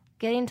 Yeah.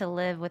 Getting to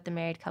live with the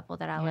married couple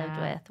that I lived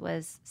with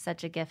was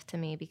such a gift to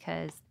me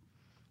because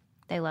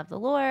they love the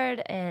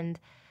Lord, and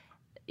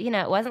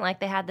it wasn't like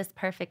they had this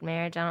perfect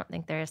marriage. I don't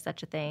think there is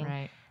such a thing.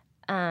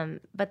 Right.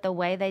 But the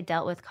way they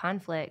dealt with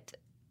conflict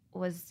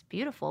was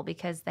beautiful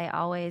because they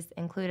always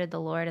included the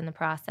Lord in the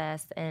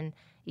process, and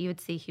you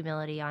would see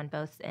humility on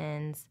both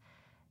ends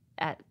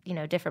at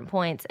different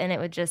points, and it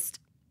would just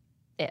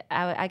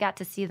I got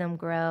to see them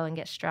grow and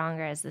get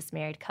stronger as this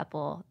married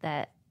couple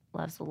that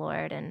loves the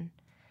Lord and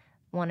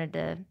wanted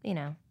to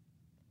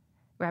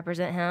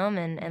represent him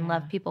and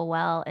love people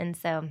well. And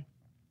so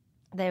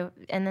they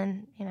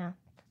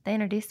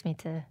introduced me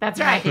to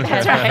That's right.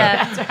 That's right.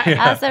 That's right.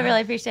 I also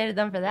really appreciated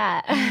them for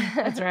that.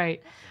 That's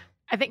right.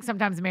 I think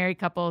sometimes married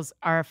couples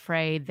are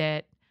afraid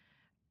that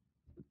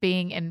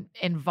being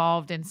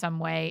involved in some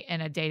way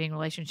in a dating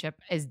relationship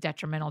is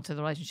detrimental to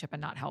the relationship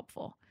and not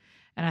helpful.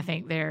 And I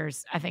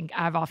think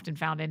I've often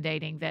found in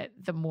dating that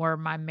the more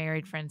my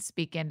married friends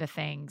speak into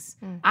things,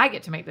 I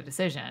get to make the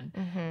decision.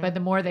 But the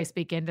more they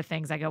speak into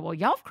things, I go, well,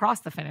 y'all have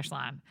crossed the finish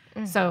line.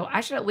 So I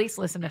should at least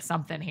listen to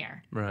something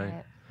here.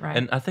 Right. Right.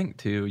 And I think,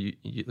 too,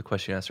 the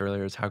question you asked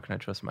earlier is, how can I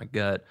trust my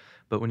gut?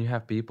 But when you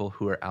have people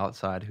who are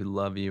outside, who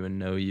love you and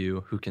know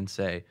you, who can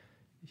say,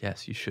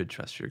 yes, you should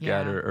trust your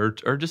gut,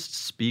 or just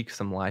speak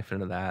some life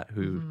into that,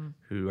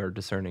 who are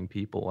discerning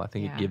people, I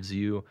think it gives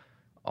you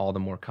all the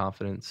more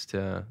confidence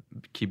to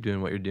keep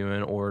doing what you're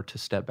doing, or to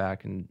step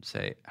back and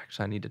say,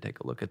 actually, I need to take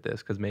a look at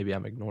this because maybe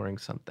I'm ignoring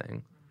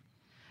something.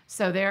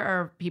 So there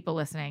are people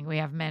listening. We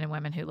have men and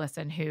women who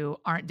listen who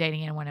aren't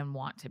dating anyone and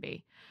want to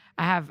be.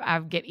 I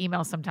get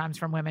emails sometimes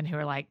from women who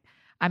are like,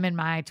 I'm in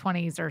my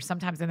 20s or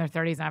sometimes in their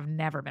 30s and I've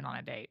never been on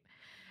a date.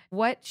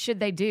 What should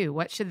they do?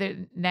 What should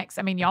the next,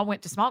 y'all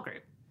went to small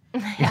group,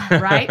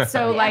 right?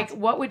 So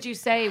what would you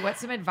say? What's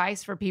some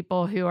advice for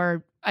people who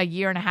are a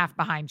year and a half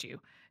behind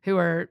you, who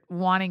are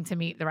wanting to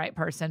meet the right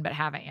person but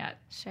haven't yet?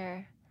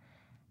 Sure.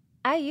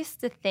 I used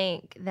to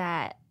think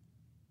that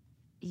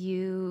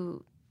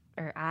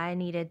I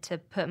needed to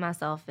put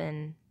myself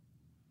in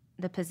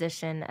the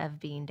position of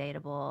being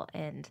dateable,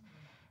 and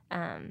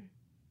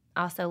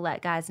also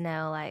let guys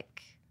know,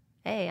 like,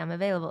 hey, I'm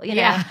available.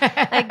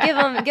 Like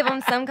give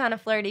them some kind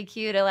of flirty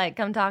cue to like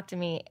come talk to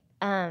me.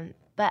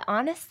 But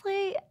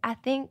honestly, I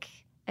think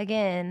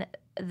again,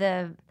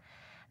 the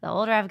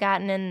older I've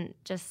gotten and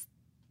just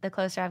the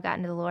closer I've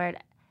gotten to the Lord,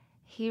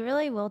 He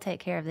really will take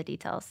care of the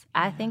details.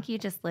 I think you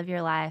just live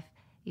your life.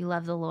 You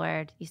love the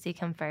Lord. You seek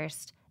Him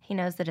first. He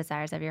knows the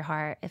desires of your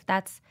heart. If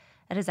that's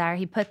a desire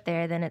He put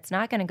there, then it's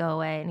not going to go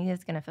away, and He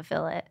is going to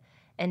fulfill it.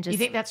 And just, you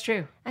think that's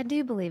true? I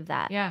do believe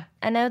that. Yeah.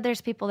 I know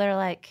there's people that are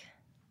like,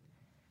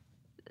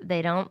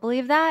 they don't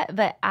believe that,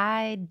 but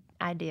I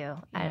do.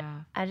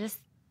 Yeah. I just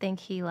think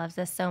He loves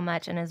us so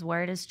much, and His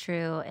word is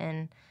true.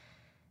 And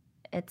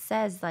it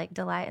says, like,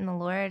 delight in the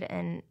Lord,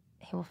 and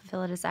He will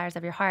fulfill the desires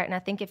of your heart. And I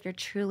think if you're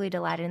truly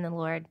delighted in the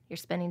Lord, you're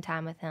spending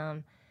time with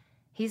Him,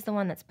 He's the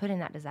one that's putting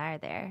that desire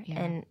there.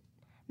 Yeah. And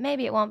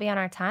maybe it won't be on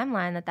our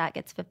timeline that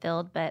gets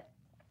fulfilled, but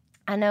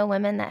I know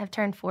women that have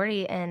turned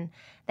 40 and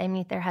they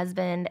meet their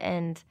husband,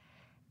 and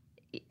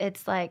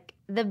it's like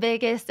the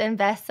biggest and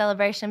best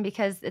celebration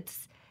because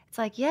it's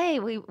like, yay,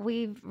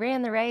 we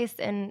ran the race.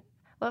 And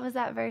what was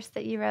that verse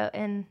that you wrote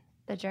in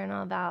the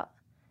journal about?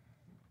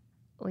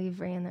 We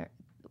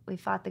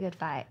fought the good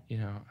fight.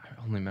 I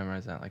only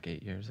memorized that like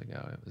 8 years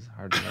ago. It was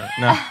hard to write.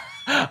 No,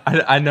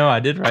 I know I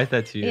did write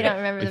that to you. You don't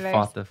remember the verse? We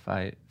fought the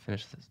fight,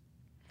 finished this.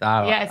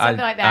 Yeah, it's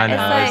something like that.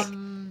 It's like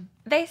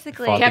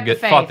basically fought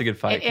the good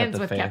fight. It ends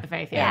with kept the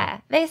faith. Yeah.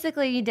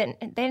 Basically, they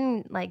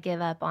didn't like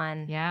give up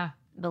on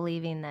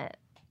believing that.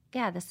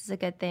 Yeah, this is a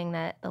good thing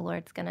that the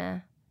Lord's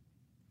gonna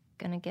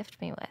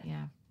gift me with.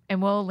 Yeah.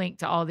 And we'll link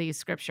to all these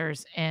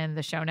scriptures in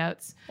the show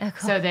notes cool.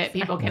 so that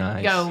people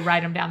can go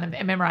write them down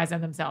and memorize them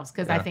themselves.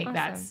 Because I think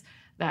Awesome.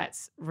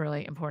 that's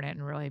really important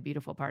and really a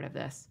beautiful part of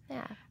this.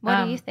 Yeah.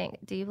 What do you think?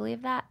 Do you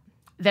believe that?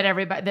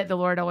 That the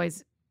Lord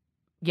always,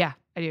 I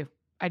do.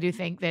 I do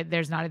think that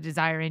there's not a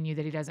desire in you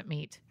that He doesn't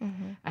meet.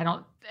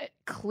 Mm-hmm.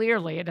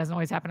 Clearly it doesn't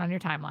always happen on your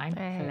timeline.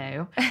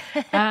 Right.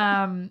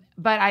 Hello.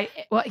 But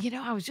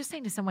I was just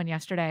saying to someone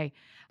yesterday,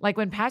 like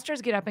when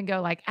pastors get up and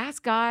go like,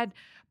 ask God,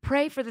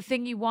 pray for the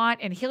thing you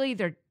want, and He'll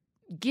either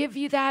give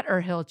you that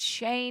or He'll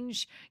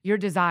change your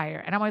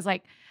desire. And I'm always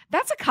like,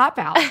 that's a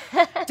cop-out.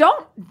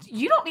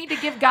 You don't need to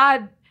give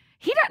God,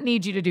 He doesn't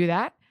need you to do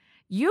that.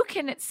 You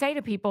can say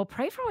to people,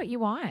 pray for what you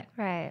want.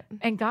 Right.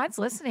 And God's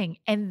listening.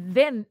 And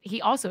then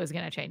He also is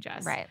going to change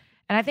us. Right.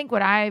 And I think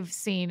what I've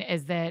seen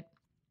is that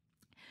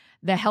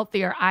the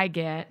healthier I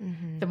get,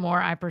 the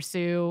more I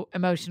pursue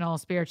emotional,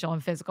 spiritual,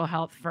 and physical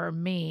health for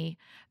me,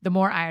 the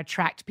more I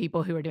attract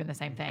people who are doing the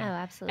same thing. Oh,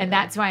 absolutely. And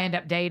that's why I end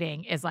up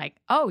dating is like,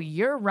 oh,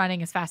 you're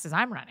running as fast as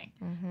I'm running.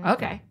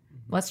 Okay,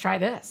 let's try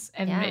this.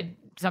 And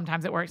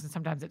sometimes it works and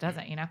sometimes it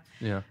doesn't, you know?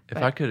 Yeah. If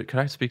I could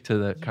I speak to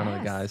the kind of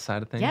the guys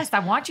side of things? Yes, I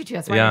want you to.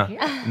 That's why you're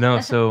here. No,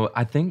 so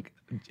I think,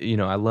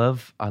 I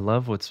love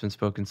what's been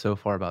spoken so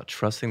far about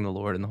trusting the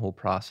Lord in the whole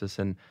process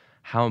and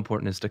how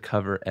important it is to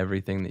cover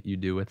everything that you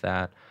do with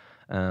that.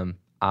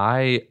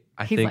 I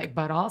He's think, like,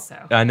 but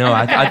also. I know.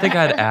 I think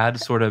I'd add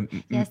sort of,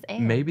 Yes,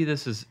 and. maybe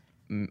this is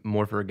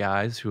more for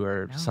guys who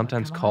are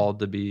sometimes come on. called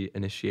to be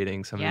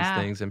initiating some of these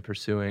things and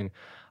pursuing.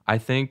 I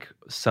think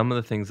some of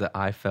the things that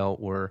I felt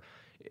were,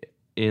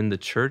 in the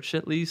church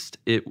at least,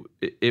 it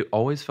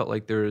always felt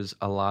like there was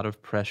a lot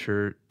of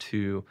pressure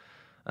to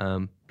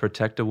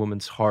protect a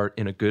woman's heart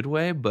in a good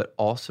way, but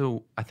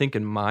also I think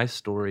in my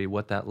story,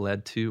 what that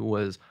led to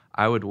was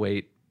I would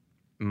wait,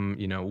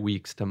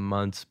 weeks to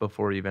months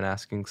before even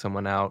asking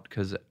someone out,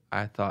 because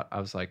I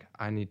was like,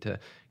 I need to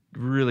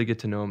really get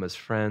to know them as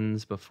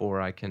friends before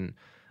I can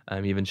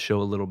even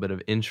show a little bit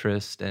of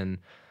interest. And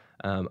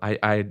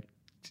I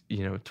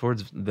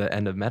towards the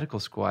end of medical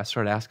school, I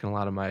started asking a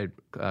lot of my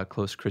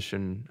close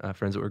Christian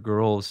friends that were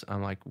girls.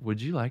 I'm like,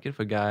 would you like it if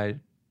a guy,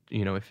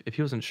 if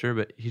he wasn't sure,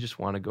 but he just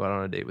wanted to go out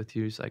on a date with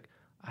you? He's like,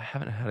 I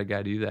haven't had a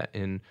guy do that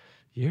in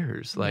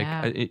years.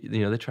 Like,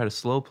 they try to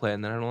slow play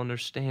and then I don't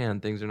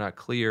understand. Things are not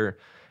clear.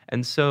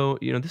 And so,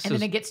 and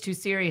then it gets too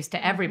serious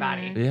to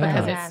everybody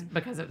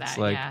because of that. It's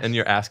like, and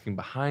you're asking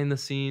behind the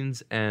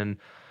scenes and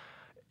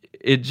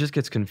it just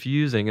gets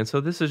confusing. And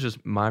so this is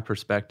just my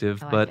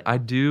perspective, but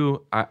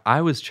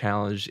I was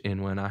challenged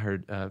in when I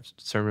heard a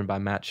sermon by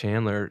Matt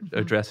Chandler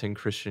addressing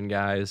Christian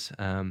guys.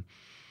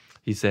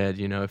 He said,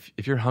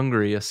 if you're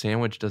hungry, a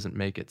sandwich doesn't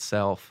make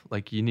itself.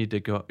 Like you need to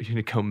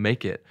go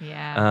make it.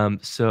 Yeah.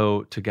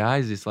 So to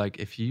guys, it's like,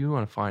 if you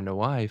want to find a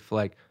wife,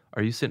 like,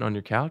 are you sitting on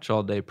your couch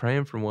all day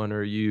praying for one, or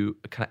are you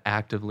kind of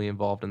actively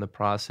involved in the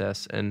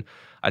process? And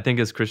I think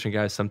as Christian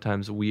guys,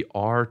 sometimes we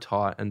are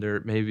taught, and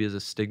there maybe is a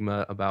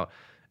stigma about,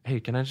 hey,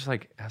 can I just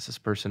like ask this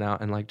person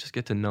out and like just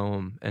get to know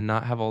them and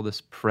not have all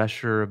this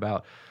pressure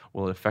about,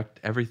 will it affect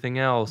everything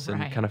else and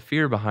kind of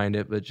fear behind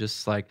it, but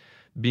just like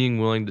being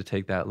willing to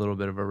take that little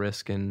bit of a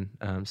risk and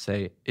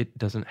say, it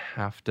doesn't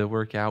have to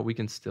work out. We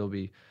can still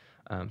be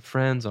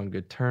friends on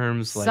good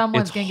terms. Like,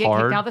 someone's going to get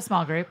kicked out of the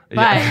small group. But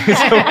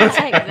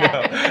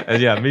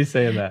yeah, me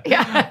saying that.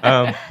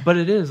 Yeah. But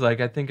it is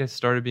like, I think I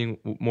started being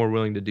more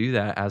willing to do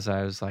that as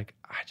I was like,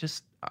 I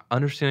just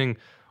understanding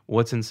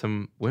what's in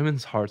some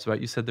women's hearts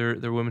about. You said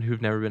they're women who've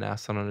never been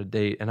asked on a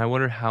date. And I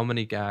wonder how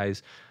many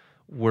guys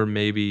were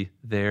maybe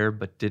there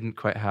but didn't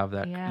quite have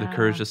that the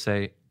courage to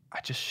say,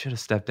 I just should have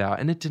stepped out.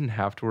 And it didn't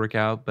have to work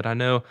out, but I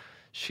know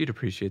she'd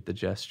appreciate the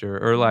gesture,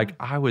 or like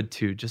I would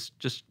too,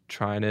 just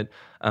trying it.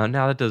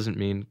 Now that doesn't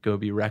mean go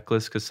be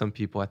reckless, because some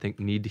people I think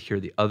need to hear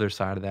the other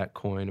side of that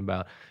coin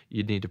about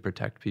you need to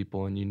protect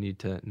people and you need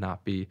to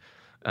not be,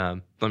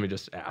 let me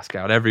just ask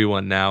out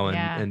everyone now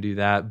and do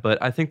that. But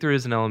I think there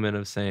is an element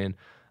of saying,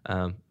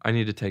 I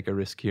need to take a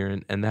risk here,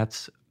 and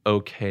that's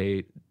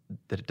okay,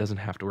 that it doesn't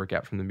have to work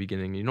out from the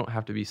beginning. You don't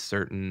have to be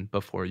certain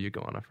before you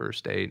go on a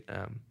first date.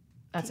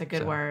 That's a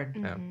good word.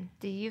 Yeah.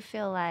 Do you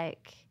feel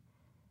like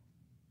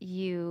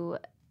you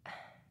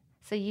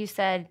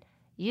said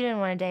you didn't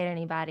want to date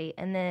anybody,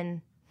 and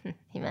then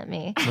you met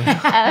me.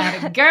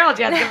 Girl,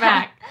 Jessica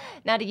back.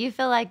 Now, do you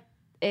feel like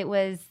it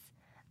was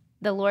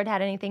the Lord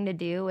had anything to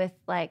do with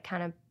like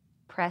kind of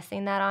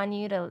pressing that on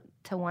you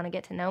to want to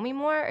get to know me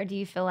more, or do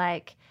you feel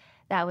like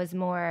that was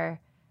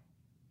more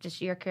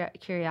just your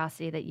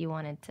curiosity that you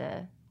wanted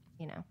to,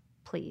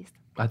 please?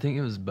 I think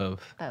it was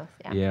both. Both,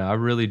 yeah. Yeah, I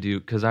really do,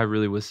 because I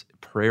really was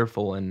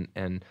prayerful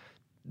and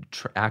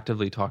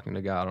actively talking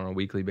to God on a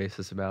weekly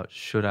basis about,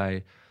 should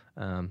I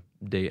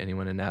date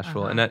anyone in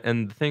Nashville? And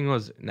the thing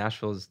was,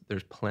 Nashville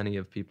there's plenty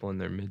of people in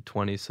their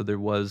mid-20s, so there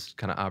was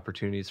kind of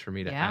opportunities for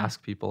me to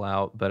ask people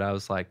out. But I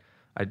was like,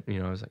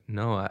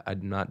 no,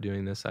 I'm not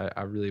doing this.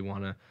 I really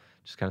want to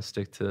just kind of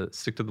stick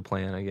to the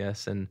plan, I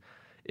guess. And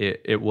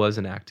it was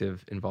an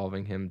active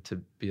involving him to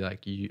be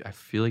like, I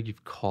feel like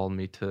you've called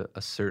me to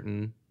a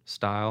certain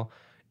style.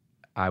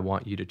 I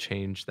want you to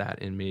change that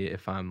in me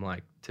if I'm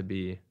like to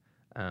be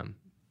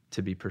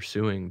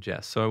pursuing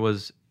Jess. So I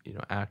was,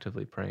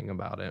 actively praying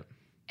about it.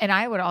 And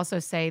I would also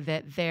say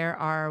that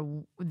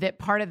that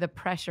part of the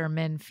pressure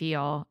men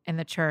feel in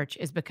the church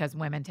is because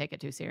women take it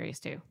too serious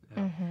too.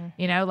 Yeah.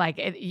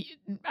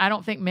 Mm-hmm. I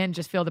don't think men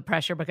just feel the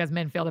pressure because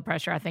men feel the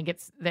pressure. I think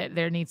it's that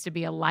there needs to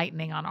be a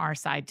lightening on our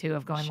side too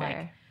of going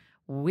like,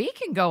 we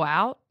can go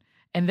out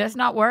and this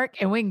not work,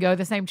 and we can go to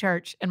the same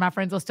church, and my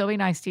friends will still be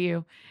nice to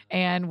you,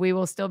 and we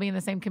will still be in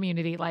the same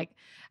community. Like,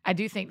 I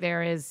do think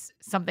there is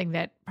something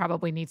that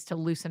probably needs to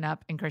loosen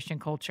up in Christian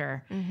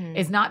culture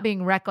is not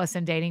being reckless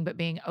in dating, but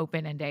being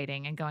open in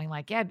dating and going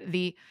like, yeah,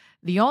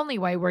 the only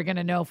way we're going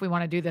to know if we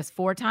want to do this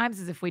 4 times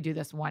is if we do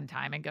this 1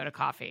 time and go to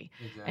coffee.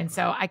 Exactly. And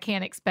so I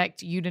can't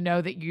expect you to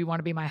know that you want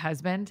to be my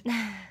husband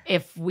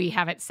if we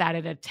haven't sat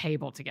at a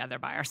table together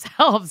by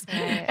ourselves.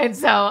 Right. And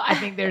so I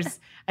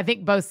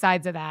think both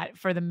sides of that,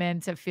 for the men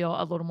to feel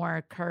a little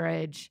more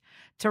courage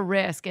to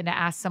risk and to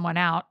ask someone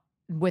out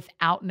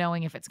without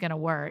knowing if it's going to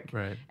work.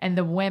 Right. And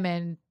the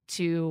women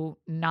to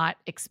not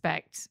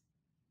expect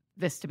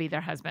this to be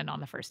their husband on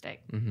the first date.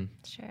 Mm-hmm.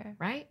 Sure.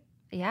 Right?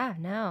 Yeah,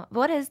 no.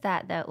 What is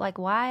that though? Like,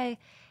 why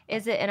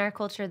is it in our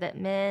culture that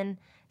men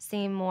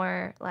seem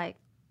more like,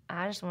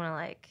 I just want to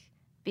like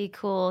be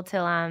cool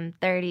till I'm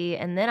 30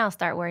 and then I'll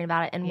start worrying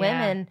about it. And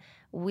women,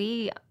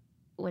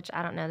 which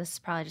I don't know, this has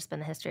probably just been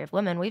the history of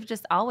women. We've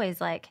just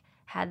always like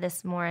had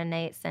this more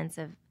innate sense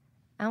of,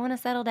 I want to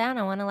settle down.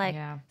 I want to like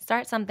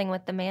start something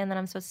with the man that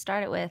I'm supposed to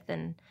start it with.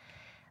 And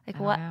like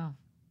what? Know.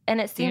 And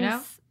it seems. Do you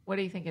know? What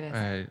do you think it is? All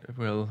right.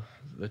 Well,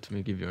 let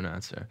me give you an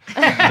answer.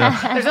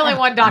 There's only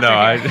one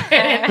doctor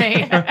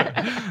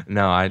here.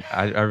 No,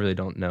 I really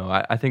don't know.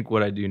 I think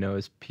what I do know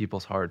is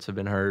people's hearts have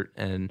been hurt,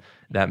 and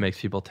that makes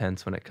people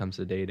tense when it comes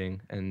to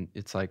dating. And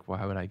it's like,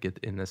 why would I get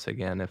in this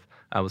again if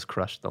I was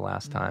crushed the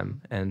last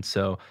time? And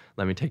so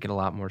let me take it a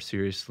lot more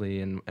seriously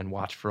and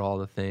watch for all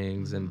the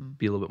things and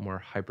be a little bit more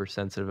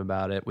hypersensitive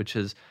about it, which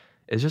is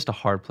just a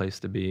hard place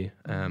to be.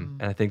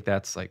 And I think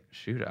that's like,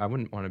 shoot, I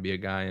wouldn't want to be a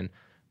guy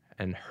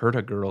and hurt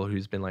a girl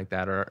who's been like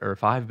that, or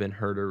if I've been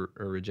hurt or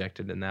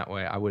rejected in that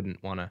way, I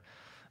wouldn't want to.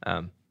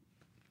 I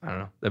don't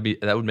know.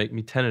 That would make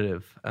me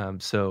tentative.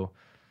 So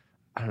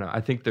I don't know.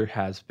 I think there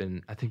has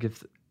been. I think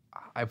if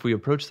we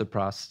approach the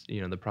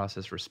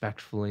process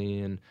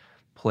respectfully and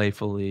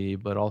playfully,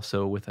 but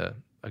also with a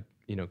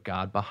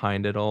God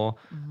behind it all,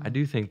 I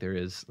do think there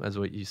is, as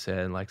what you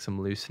said, like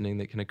some loosening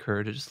that can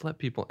occur to just let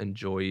people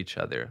enjoy each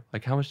other.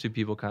 Like, how much do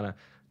people kind of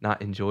not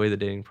enjoy the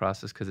dating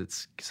process because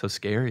it's so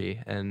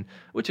scary, and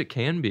which it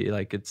can be.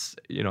 Like, it's,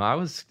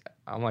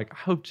 I'm like, I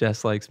hope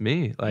Jess likes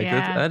me. Like,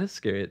 that is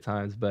scary at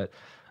times, but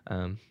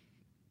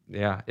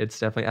it's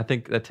definitely, I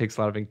think that takes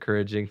a lot of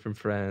encouraging from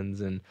friends,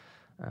 and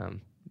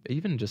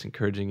even just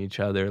encouraging each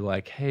other.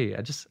 Like, hey,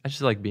 I just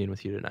like being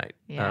with you tonight.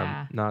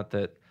 Yeah. Not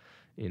that,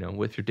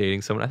 if you're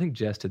dating someone, I think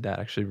Jess did that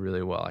actually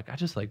really well. Like, I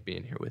just like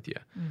being here with you.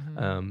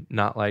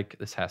 Not like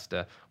this has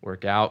to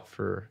work out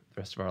for the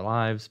rest of our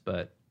lives,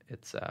 but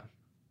it's,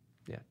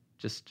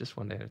 just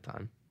one day at a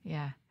time.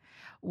 Yeah.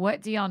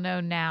 What do y'all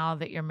know now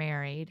that you're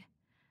married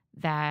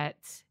that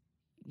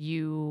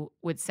you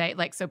would say,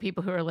 like, so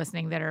people who are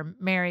listening that are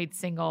married,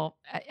 single,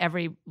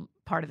 every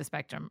part of the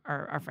spectrum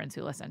are our friends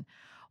who listen.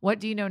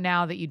 What do you know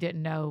now that you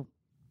didn't know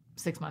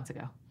 6 months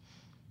ago?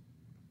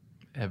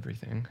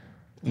 Everything.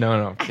 No,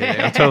 I'm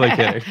kidding. I'm totally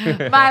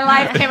kidding. My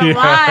life came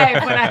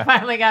alive when I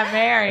finally got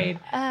married.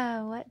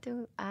 What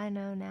do I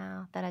know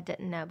now that I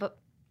didn't know? But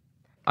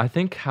I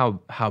think how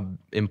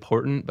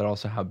important, but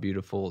also how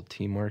beautiful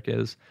teamwork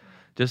is.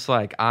 Just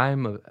like,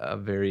 I'm a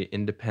very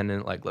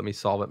independent, like, let me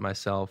solve it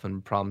myself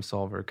and problem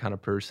solver kind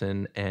of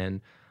person.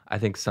 And I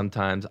think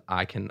sometimes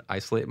I can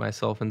isolate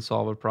myself and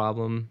solve a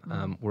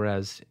problem.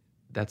 Whereas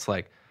that's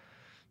like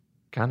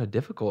kind of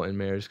difficult in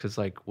marriage because,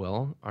 like,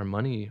 well, our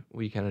money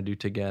we kind of do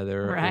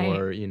together, right.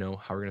 Or,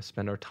 how we're going to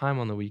spend our time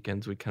on the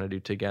weekends we kind of do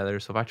together.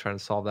 So if I try to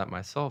solve that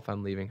myself,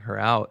 I'm leaving her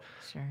out.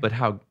 Sure. But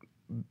how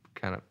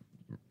kind of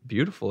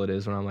beautiful it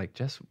is when I'm like,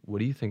 Jess, what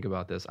do you think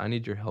about this? I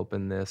need your help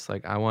in this.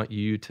 Like, I want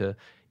you to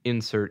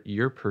insert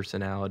your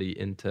personality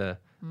into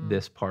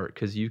this part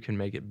because you can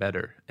make it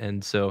better.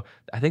 And so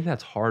I think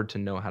that's hard to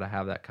know how to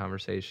have that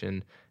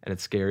conversation, and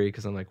it's scary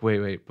because I'm like,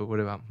 wait, but what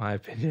about my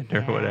opinion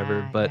or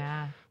whatever? But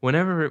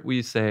whenever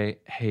we say,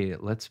 hey,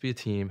 let's be a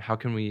team, how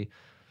can we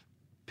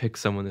pick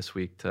someone this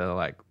week to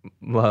like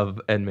love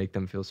and make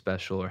them feel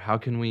special? Or how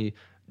can we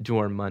do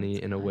our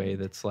money in a way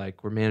that's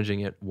like we're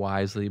managing it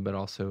wisely, but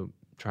also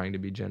trying to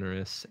be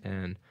generous?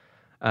 And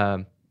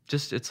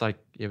just, it's like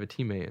you have a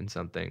teammate in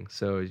something,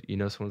 so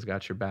someone's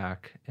got your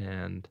back.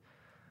 And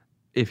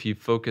if you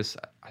focus,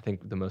 I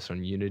think, the most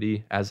on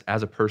unity, as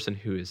a person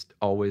who is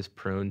always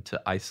prone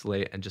to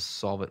isolate and just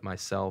solve it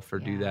myself or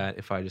do that,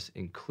 if I just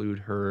include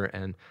her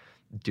and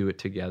do it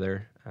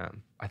together,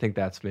 I think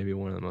that's maybe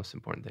one of the most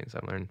important things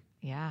I've learned.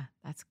 Yeah,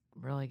 that's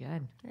really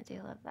good. I do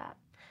love that.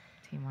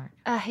 Teamwork.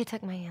 He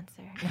took my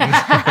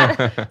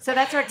answer. So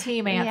that's our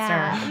team answer.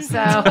 Yeah.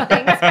 So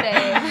thanks,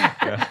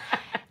 babe.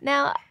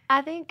 Now,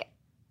 I think,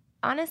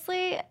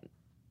 honestly,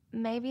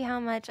 maybe how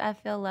much I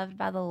feel loved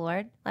by the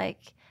Lord. Like,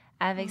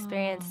 I've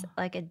experienced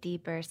like a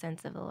deeper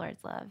sense of the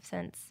Lord's love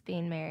since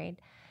being married,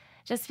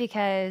 just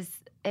because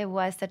it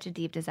was such a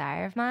deep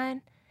desire of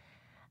mine,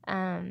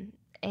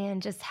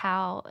 and just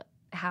how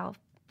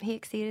he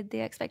exceeded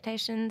the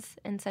expectations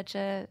in such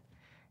a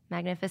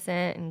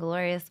magnificent and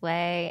glorious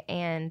way.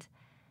 And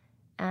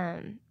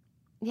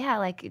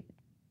like,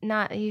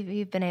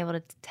 you've been able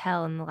to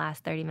tell in the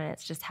last 30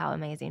 minutes just how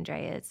amazing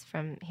Dre is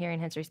from hearing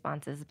his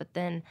responses. But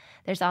then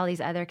there's all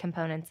these other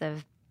components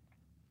of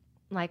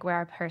like where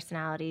our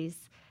personalities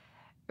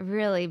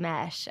really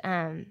mesh.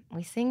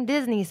 We sing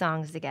Disney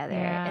songs together,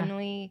 and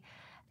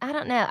I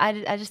don't know.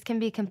 I just can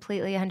be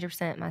completely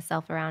 100%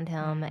 myself around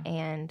him,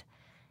 and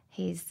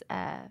he's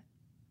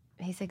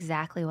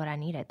exactly what I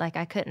needed. Like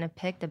I couldn't have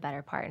picked a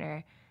better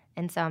partner,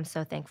 and so I'm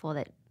so thankful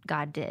that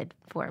God did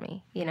for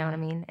me. You know what I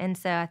mean? And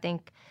so I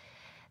think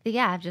that,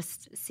 I've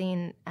just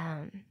seen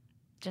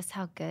just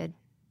how good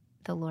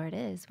the Lord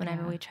is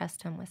whenever we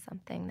trust him with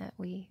something that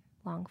we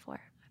long for.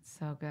 That's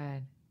so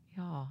good.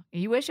 Y'all,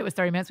 you wish it was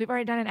 30 minutes. We've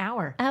already done an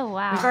hour. Oh,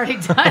 wow. We've already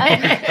done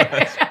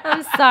it.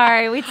 I'm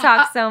sorry. We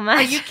talk so much.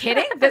 Are you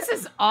kidding? This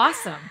is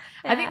awesome.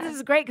 I think this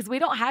is great because we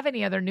don't have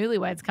any other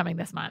newlyweds coming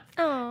this month.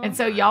 Oh. And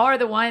so y'all are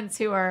the ones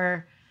who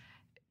are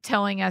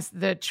telling us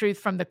the truth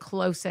from the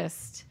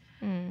closest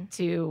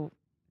to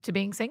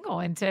being single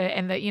and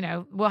that, you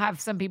know, we'll have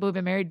some people who've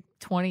been married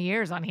 20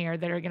 years on here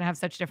that are going to have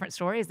such different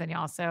stories than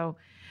y'all. So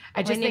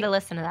I just need to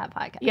listen to that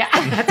podcast. Yeah,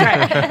 that's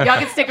right. Y'all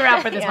can stick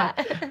around for this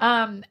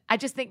one. I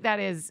just think that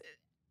is,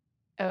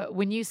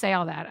 when you say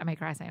all that, I may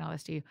cry saying all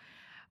this to you.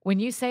 When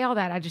you say all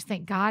that, I just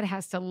think God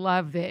has to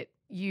love that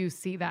you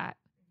see that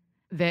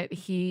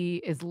he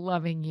is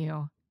loving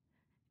you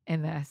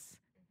in this,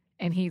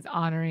 and he's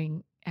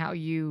honoring how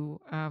you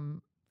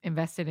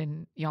invested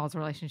in y'all's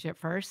relationship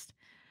first.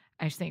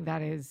 I just think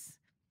that is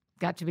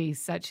got to be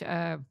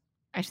I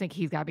just think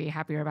he's got to be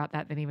happier about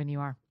that than even you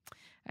are.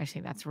 I just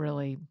think that's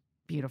really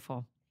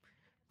beautiful.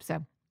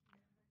 So,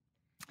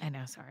 I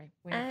know, sorry.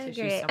 We have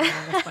tissues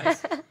somewhere in this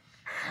place.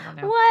 I don't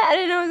know. What? I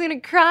didn't know I was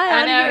going to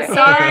cry. I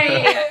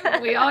know,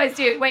 sorry. We always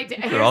do. Wait.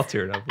 They're all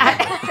teared up.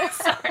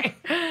 Sorry.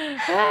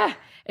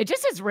 It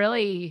just is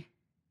really,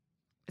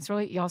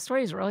 y'all's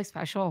story is really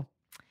special.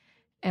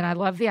 And I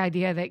love the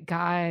idea that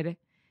God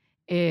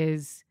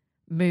is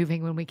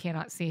moving when we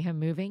cannot see him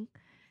moving,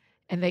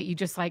 and that you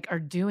just like are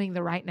doing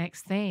the right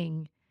next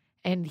thing.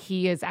 And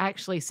he is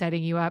actually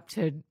setting you up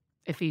to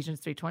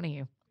Ephesians 3:20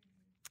 you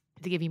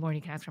to give you more than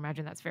you can ask or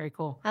imagine. That's very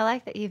cool. I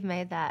like that you've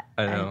made that.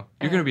 I know.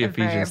 You're going to be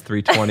Ephesians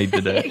 3:20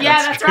 today.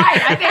 Yeah, that's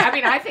right.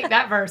 I think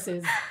that verse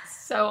is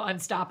so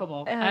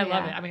unstoppable. I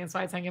love it. I mean, that's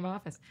why it's hanging in my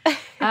office.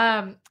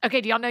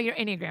 Okay, do y'all know your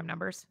Enneagram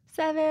numbers?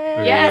 7.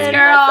 Yes,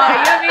 girl.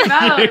 You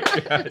and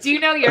me both. Do you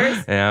know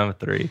yours? Yeah, I'm a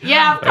 3.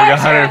 Yeah, of course.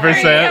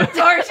 100%. Of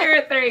course you're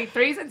a 3.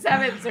 3s and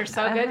 7s are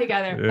so good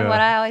together. Yeah. What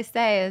I always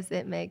say is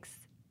it makes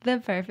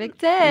the perfect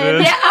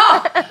 10.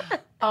 Yeah.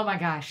 Oh my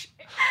gosh.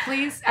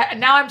 Please.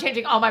 Now I'm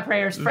changing all my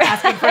prayers for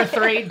asking for a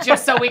 3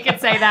 just so we can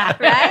say that.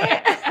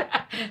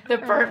 Right? The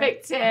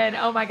perfect 10.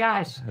 Oh my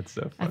gosh. That's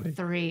so funny. A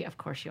 3, of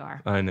course you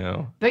are. I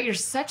know. But you're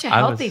such a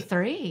healthy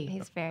 3.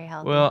 He's very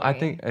healthy. Well, I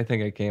think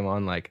I came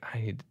on like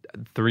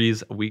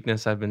 3's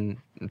weakness I've been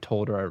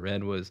told or I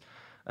read was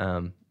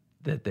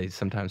that they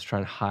sometimes try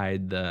and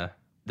hide the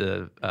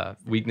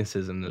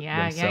weaknesses in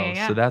themselves.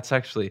 Yeah. So that's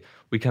actually,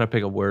 we kind of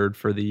pick a word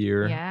for the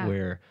year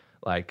where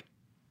like,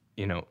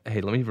 you know,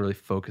 hey, let me really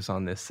focus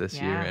on this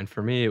year. And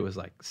for me, it was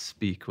like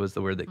speak was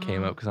the word that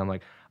came up because I'm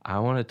like, I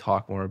want to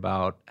talk more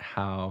about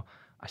how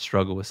I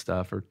struggle with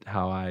stuff or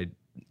how I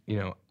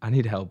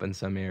need help in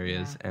some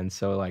areas. Yeah. And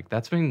so like,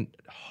 that's been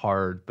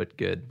hard, but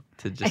good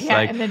to just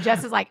and then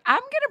Jess is like, I'm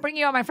going to bring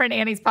you on my friend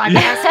Annie's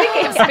podcast.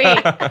 Speaking of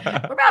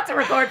speak, we're about to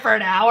record for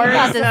an hour. We're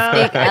about to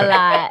speak a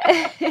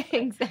lot.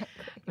 Exactly.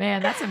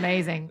 Man, that's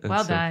amazing. That's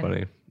well so done.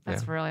 Funny.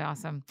 That's really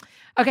awesome.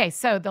 Okay,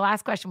 so the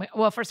last question.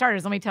 Well, for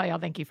starters, let me tell y'all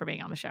thank you for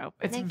being on the show.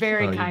 It's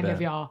very kind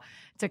of y'all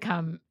to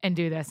come and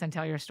do this and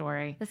tell your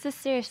story. This has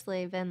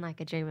seriously been like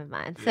a dream of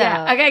mine. So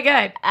yeah. Okay,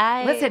 good.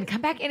 Listen,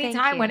 come back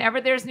anytime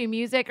whenever there's new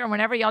music or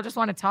whenever y'all just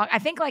want to talk. I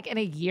think like in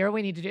a year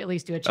we need to at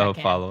least do a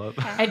check-in. Follow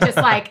up. And just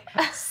like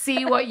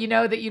see what you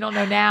know that you don't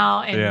know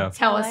now and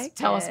tell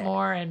us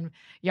more. And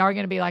y'all are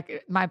going to be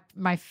like,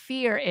 my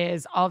fear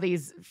is all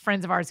these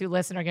friends of ours who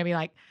listen are going to be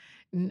like,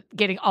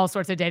 getting all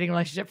sorts of dating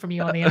relationship from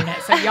you on the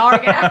internet. So y'all are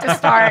going to have to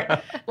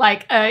start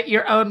like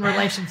your own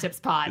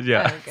relationships pod.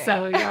 Yeah. Okay.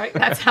 So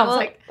that sounds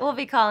like. We'll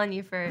be calling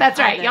you for. That's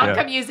right. Y'all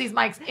come use these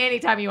mics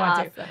anytime you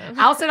want to.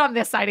 I'll sit on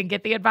this side and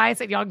get the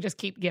advice and y'all can just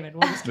keep giving.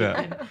 We'll just keep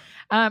giving.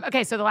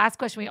 Okay. So the last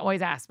question we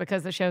always ask,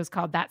 because the show's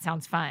called That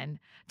Sounds Fun.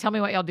 Tell me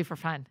what y'all do for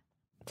fun.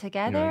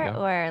 Together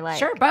or like.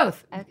 Sure.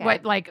 Both. Okay.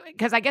 What, like,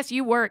 because I guess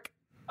you work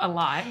a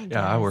lot.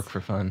 Yeah, I work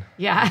for fun.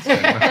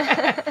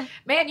 Yeah.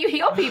 Man, you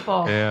heal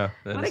people. Yeah.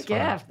 What a gift.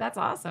 Fun. That's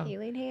awesome.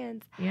 Healing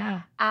hands.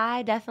 Yeah.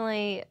 I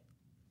definitely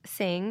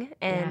sing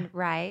and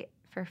write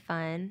for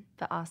fun,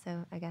 but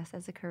also, I guess,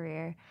 as a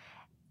career.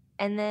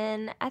 And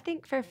then I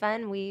think for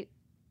fun,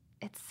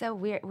 it's so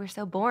weird. We're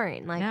so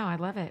boring. Like, no, I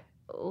love it.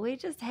 We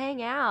just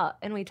hang out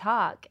and we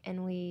talk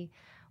and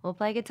we'll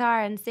play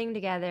guitar and sing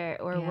together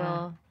or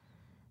we'll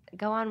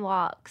go on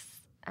walks.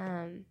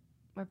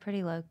 We're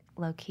pretty low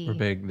key. We're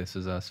big This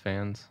Is Us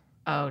fans.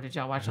 Oh, did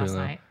y'all watch last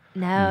night?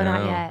 No,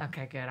 not yet.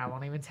 Okay, good. I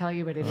won't even tell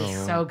you, but it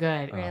is so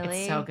good. Really?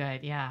 It's so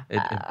good. Yeah.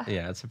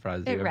 It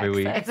surprises it you every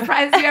week. wrecks It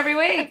surprises you every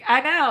week.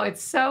 I know.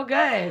 It's so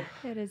good.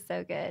 It is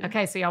so good.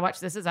 Okay, so y'all watch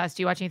This Is Us.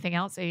 Do you watch anything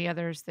else? Any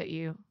others that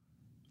you...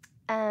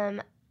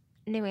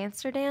 New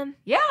Amsterdam.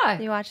 Yeah.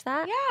 Do you watch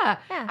that? Yeah.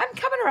 Yeah. I'm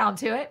coming around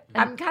to it.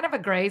 I'm kind of a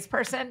Grays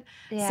person,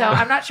 Yeah. so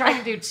I'm not trying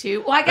to do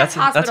two. Well, I guess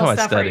That's hospital how I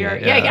stuff study for your...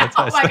 it. Yeah, Yeah, yeah. that's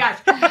how Oh I my gosh.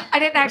 I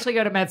didn't actually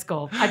go to med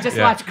school. I just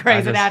watched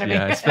Grey's Anatomy.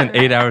 Yeah, I spent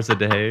 8 hours a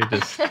day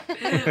just...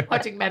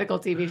 watching medical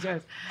TV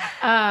shows.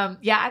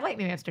 Yeah, I like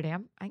New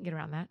Amsterdam. I can get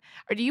around that.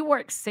 Or do you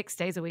work 6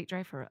 days a week,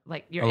 Dre, for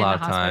like you're A in lot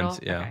the of hospital? times,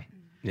 yeah. Okay.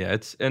 Yeah,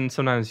 and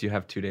sometimes you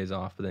have 2 days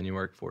off, but then you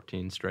work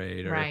 14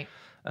 straight. Or, Right.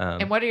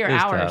 And what are your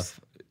it's hours?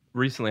 tough.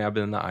 Recently, I've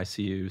been in the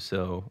ICU,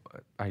 so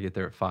I get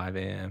there at 5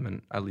 a.m.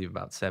 and I leave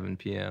about 7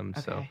 p.m.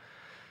 Okay.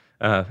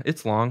 So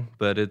it's long,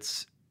 but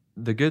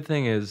the good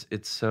thing is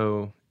it's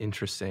so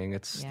interesting.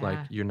 It's like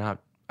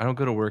I don't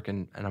go to work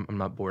and I'm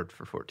not bored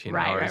for 14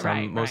 hours.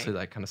 I'm mostly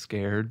like kind of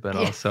scared, but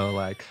also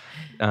like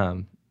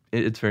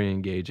it's very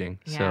engaging.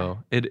 Yeah. So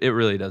it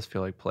really does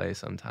feel like play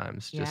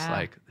sometimes. Just Yeah.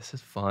 like this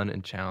is fun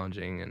and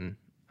challenging and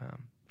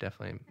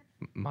definitely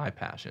my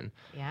passion.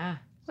 Yeah.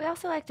 We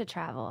also like to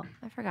travel.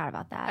 I forgot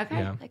about that.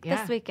 Okay. Yeah. Like Yeah.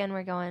 this weekend,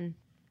 we're going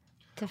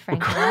to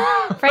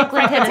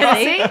Franklin,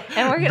 Tennessee,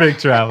 and we're gonna. Big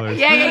travelers.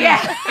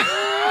 Yeah.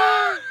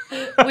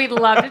 We'd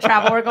love to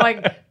travel. We're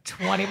going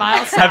 20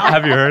 miles south.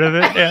 Have you heard of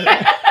it?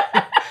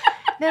 Yeah.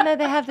 No,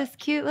 they have this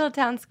cute little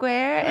town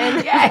square,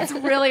 and Yeah, it's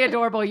really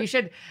adorable. You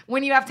should,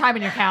 when you have time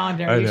in your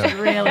calendar, I you know. should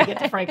really get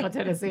to Franklin,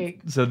 Tennessee.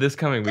 So this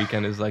coming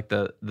weekend is like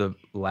the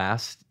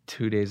last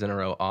 2 days in a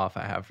row off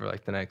I have for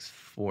like the next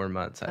 4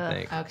 months, I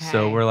think. okay.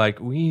 So we're like,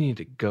 we need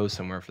to go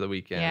somewhere for the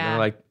weekend. Yeah. We're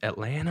like,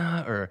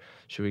 Atlanta, or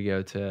should we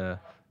go to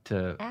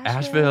Asheville?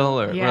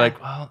 Asheville? Or Yeah. we're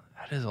like, well,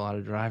 that is a lot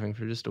of driving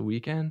for just a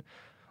weekend.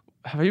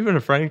 Have you been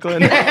to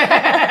Franklin?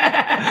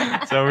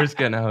 So we're just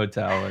getting a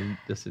hotel and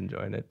just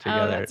enjoying it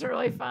together. Oh, that's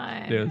really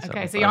fun. Doing Okay,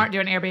 something so you fun. aren't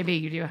doing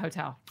Airbnb, you do a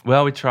hotel.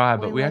 Well, we try,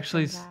 but We we looked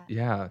actually, into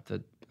that.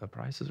 the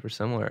prices were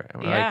similar.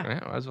 And we're Yeah. like,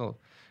 man, might as well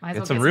Might as get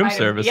well some get room some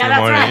service items. in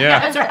the morning. Right. Yeah.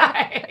 That's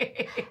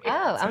right.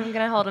 oh, I'm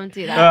gonna hold him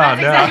to Oh, that.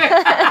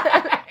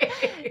 no.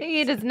 Exactly.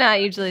 He does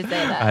not usually say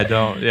that. I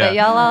don't. But Yeah.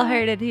 y'all all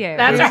heard it here.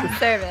 That's Room right.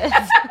 service.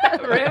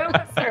 Room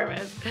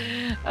service.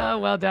 Oh,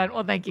 well done.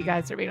 Well, thank you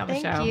guys for being on the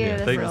Thank show. you. Yeah,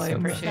 This thank you was really so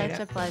much. appreciate such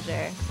it. a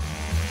pleasure.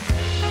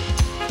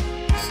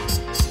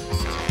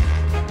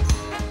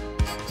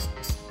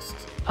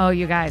 Oh,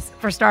 you guys,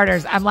 for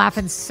starters, I'm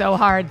laughing so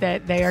hard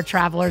that they are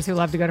travelers who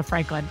love to go to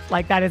Franklin.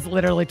 Like, that is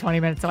literally 20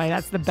 minutes away.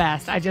 That's the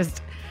best. I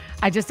just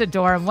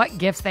adore them. What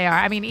gifts they are.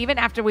 I mean, even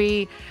after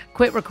we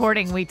quit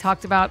recording, we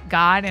talked about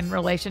God and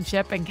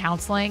relationship and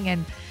counseling,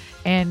 and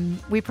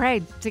we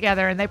prayed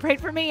together, and they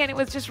prayed for me, and it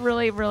was just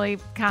really, really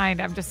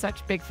kind. I'm just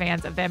such big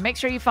fans of them. Make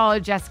sure you follow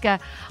Jessica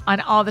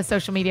on all the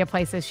social media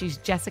places. She's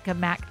Jessica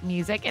Mack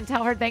Music, and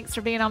tell her thanks for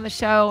being on the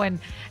show. And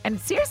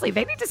seriously,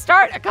 they need to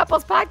start a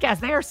couples podcast.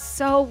 They are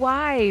so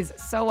wise,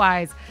 so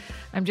wise.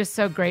 I'm just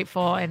so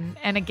grateful. And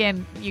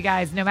again, you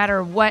guys, no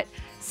matter what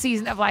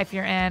season of life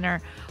you're in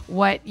or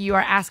what you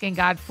are asking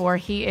God for,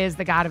 He is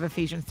the God of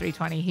Ephesians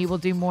 3:20. He will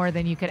do more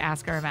than you could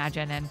ask or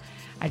imagine. And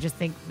I just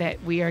think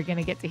that we are going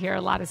to get to hear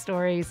a lot of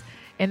stories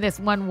in this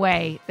one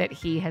way that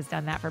He has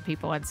done that for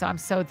people. And so I'm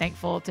so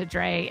thankful to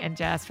Dre and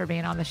Jess for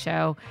being on the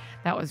show.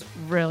 That was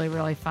really,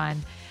 really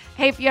fun.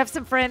 Hey, if you have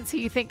some friends who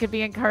you think could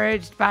be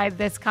encouraged by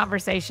this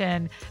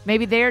conversation,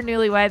 maybe they're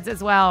newlyweds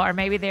as well, or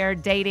maybe they're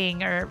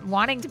dating or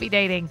wanting to be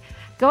dating,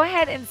 go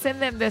ahead and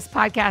send them this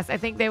podcast. I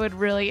think they would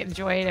really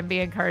enjoy it and be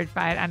encouraged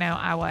by it. I know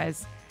I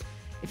was.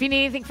 If you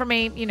need anything from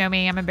me, you know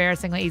me. I'm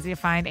embarrassingly easy to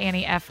find.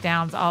 Annie F.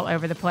 Downs all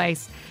over the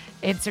place.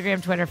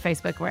 Instagram, Twitter,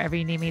 Facebook, wherever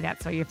you need me,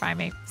 that's where you find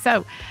me.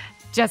 So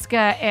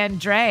Jessica and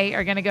Dre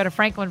are going to go to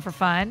Franklin for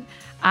fun.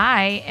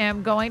 I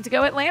am going to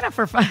go Atlanta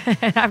for fun.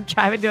 I'm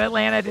driving to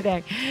Atlanta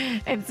today.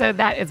 And so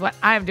that is what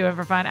I'm doing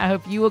for fun. I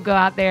hope you will go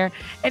out there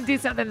and do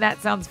something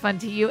that sounds fun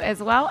to you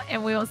as well.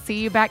 And we will see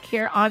you back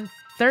here on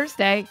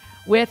Thursday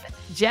with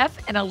Jeff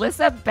and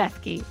Alyssa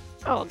Bethke.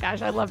 Oh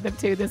gosh, I love them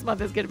too. This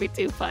month is going to be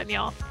too fun,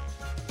 y'all.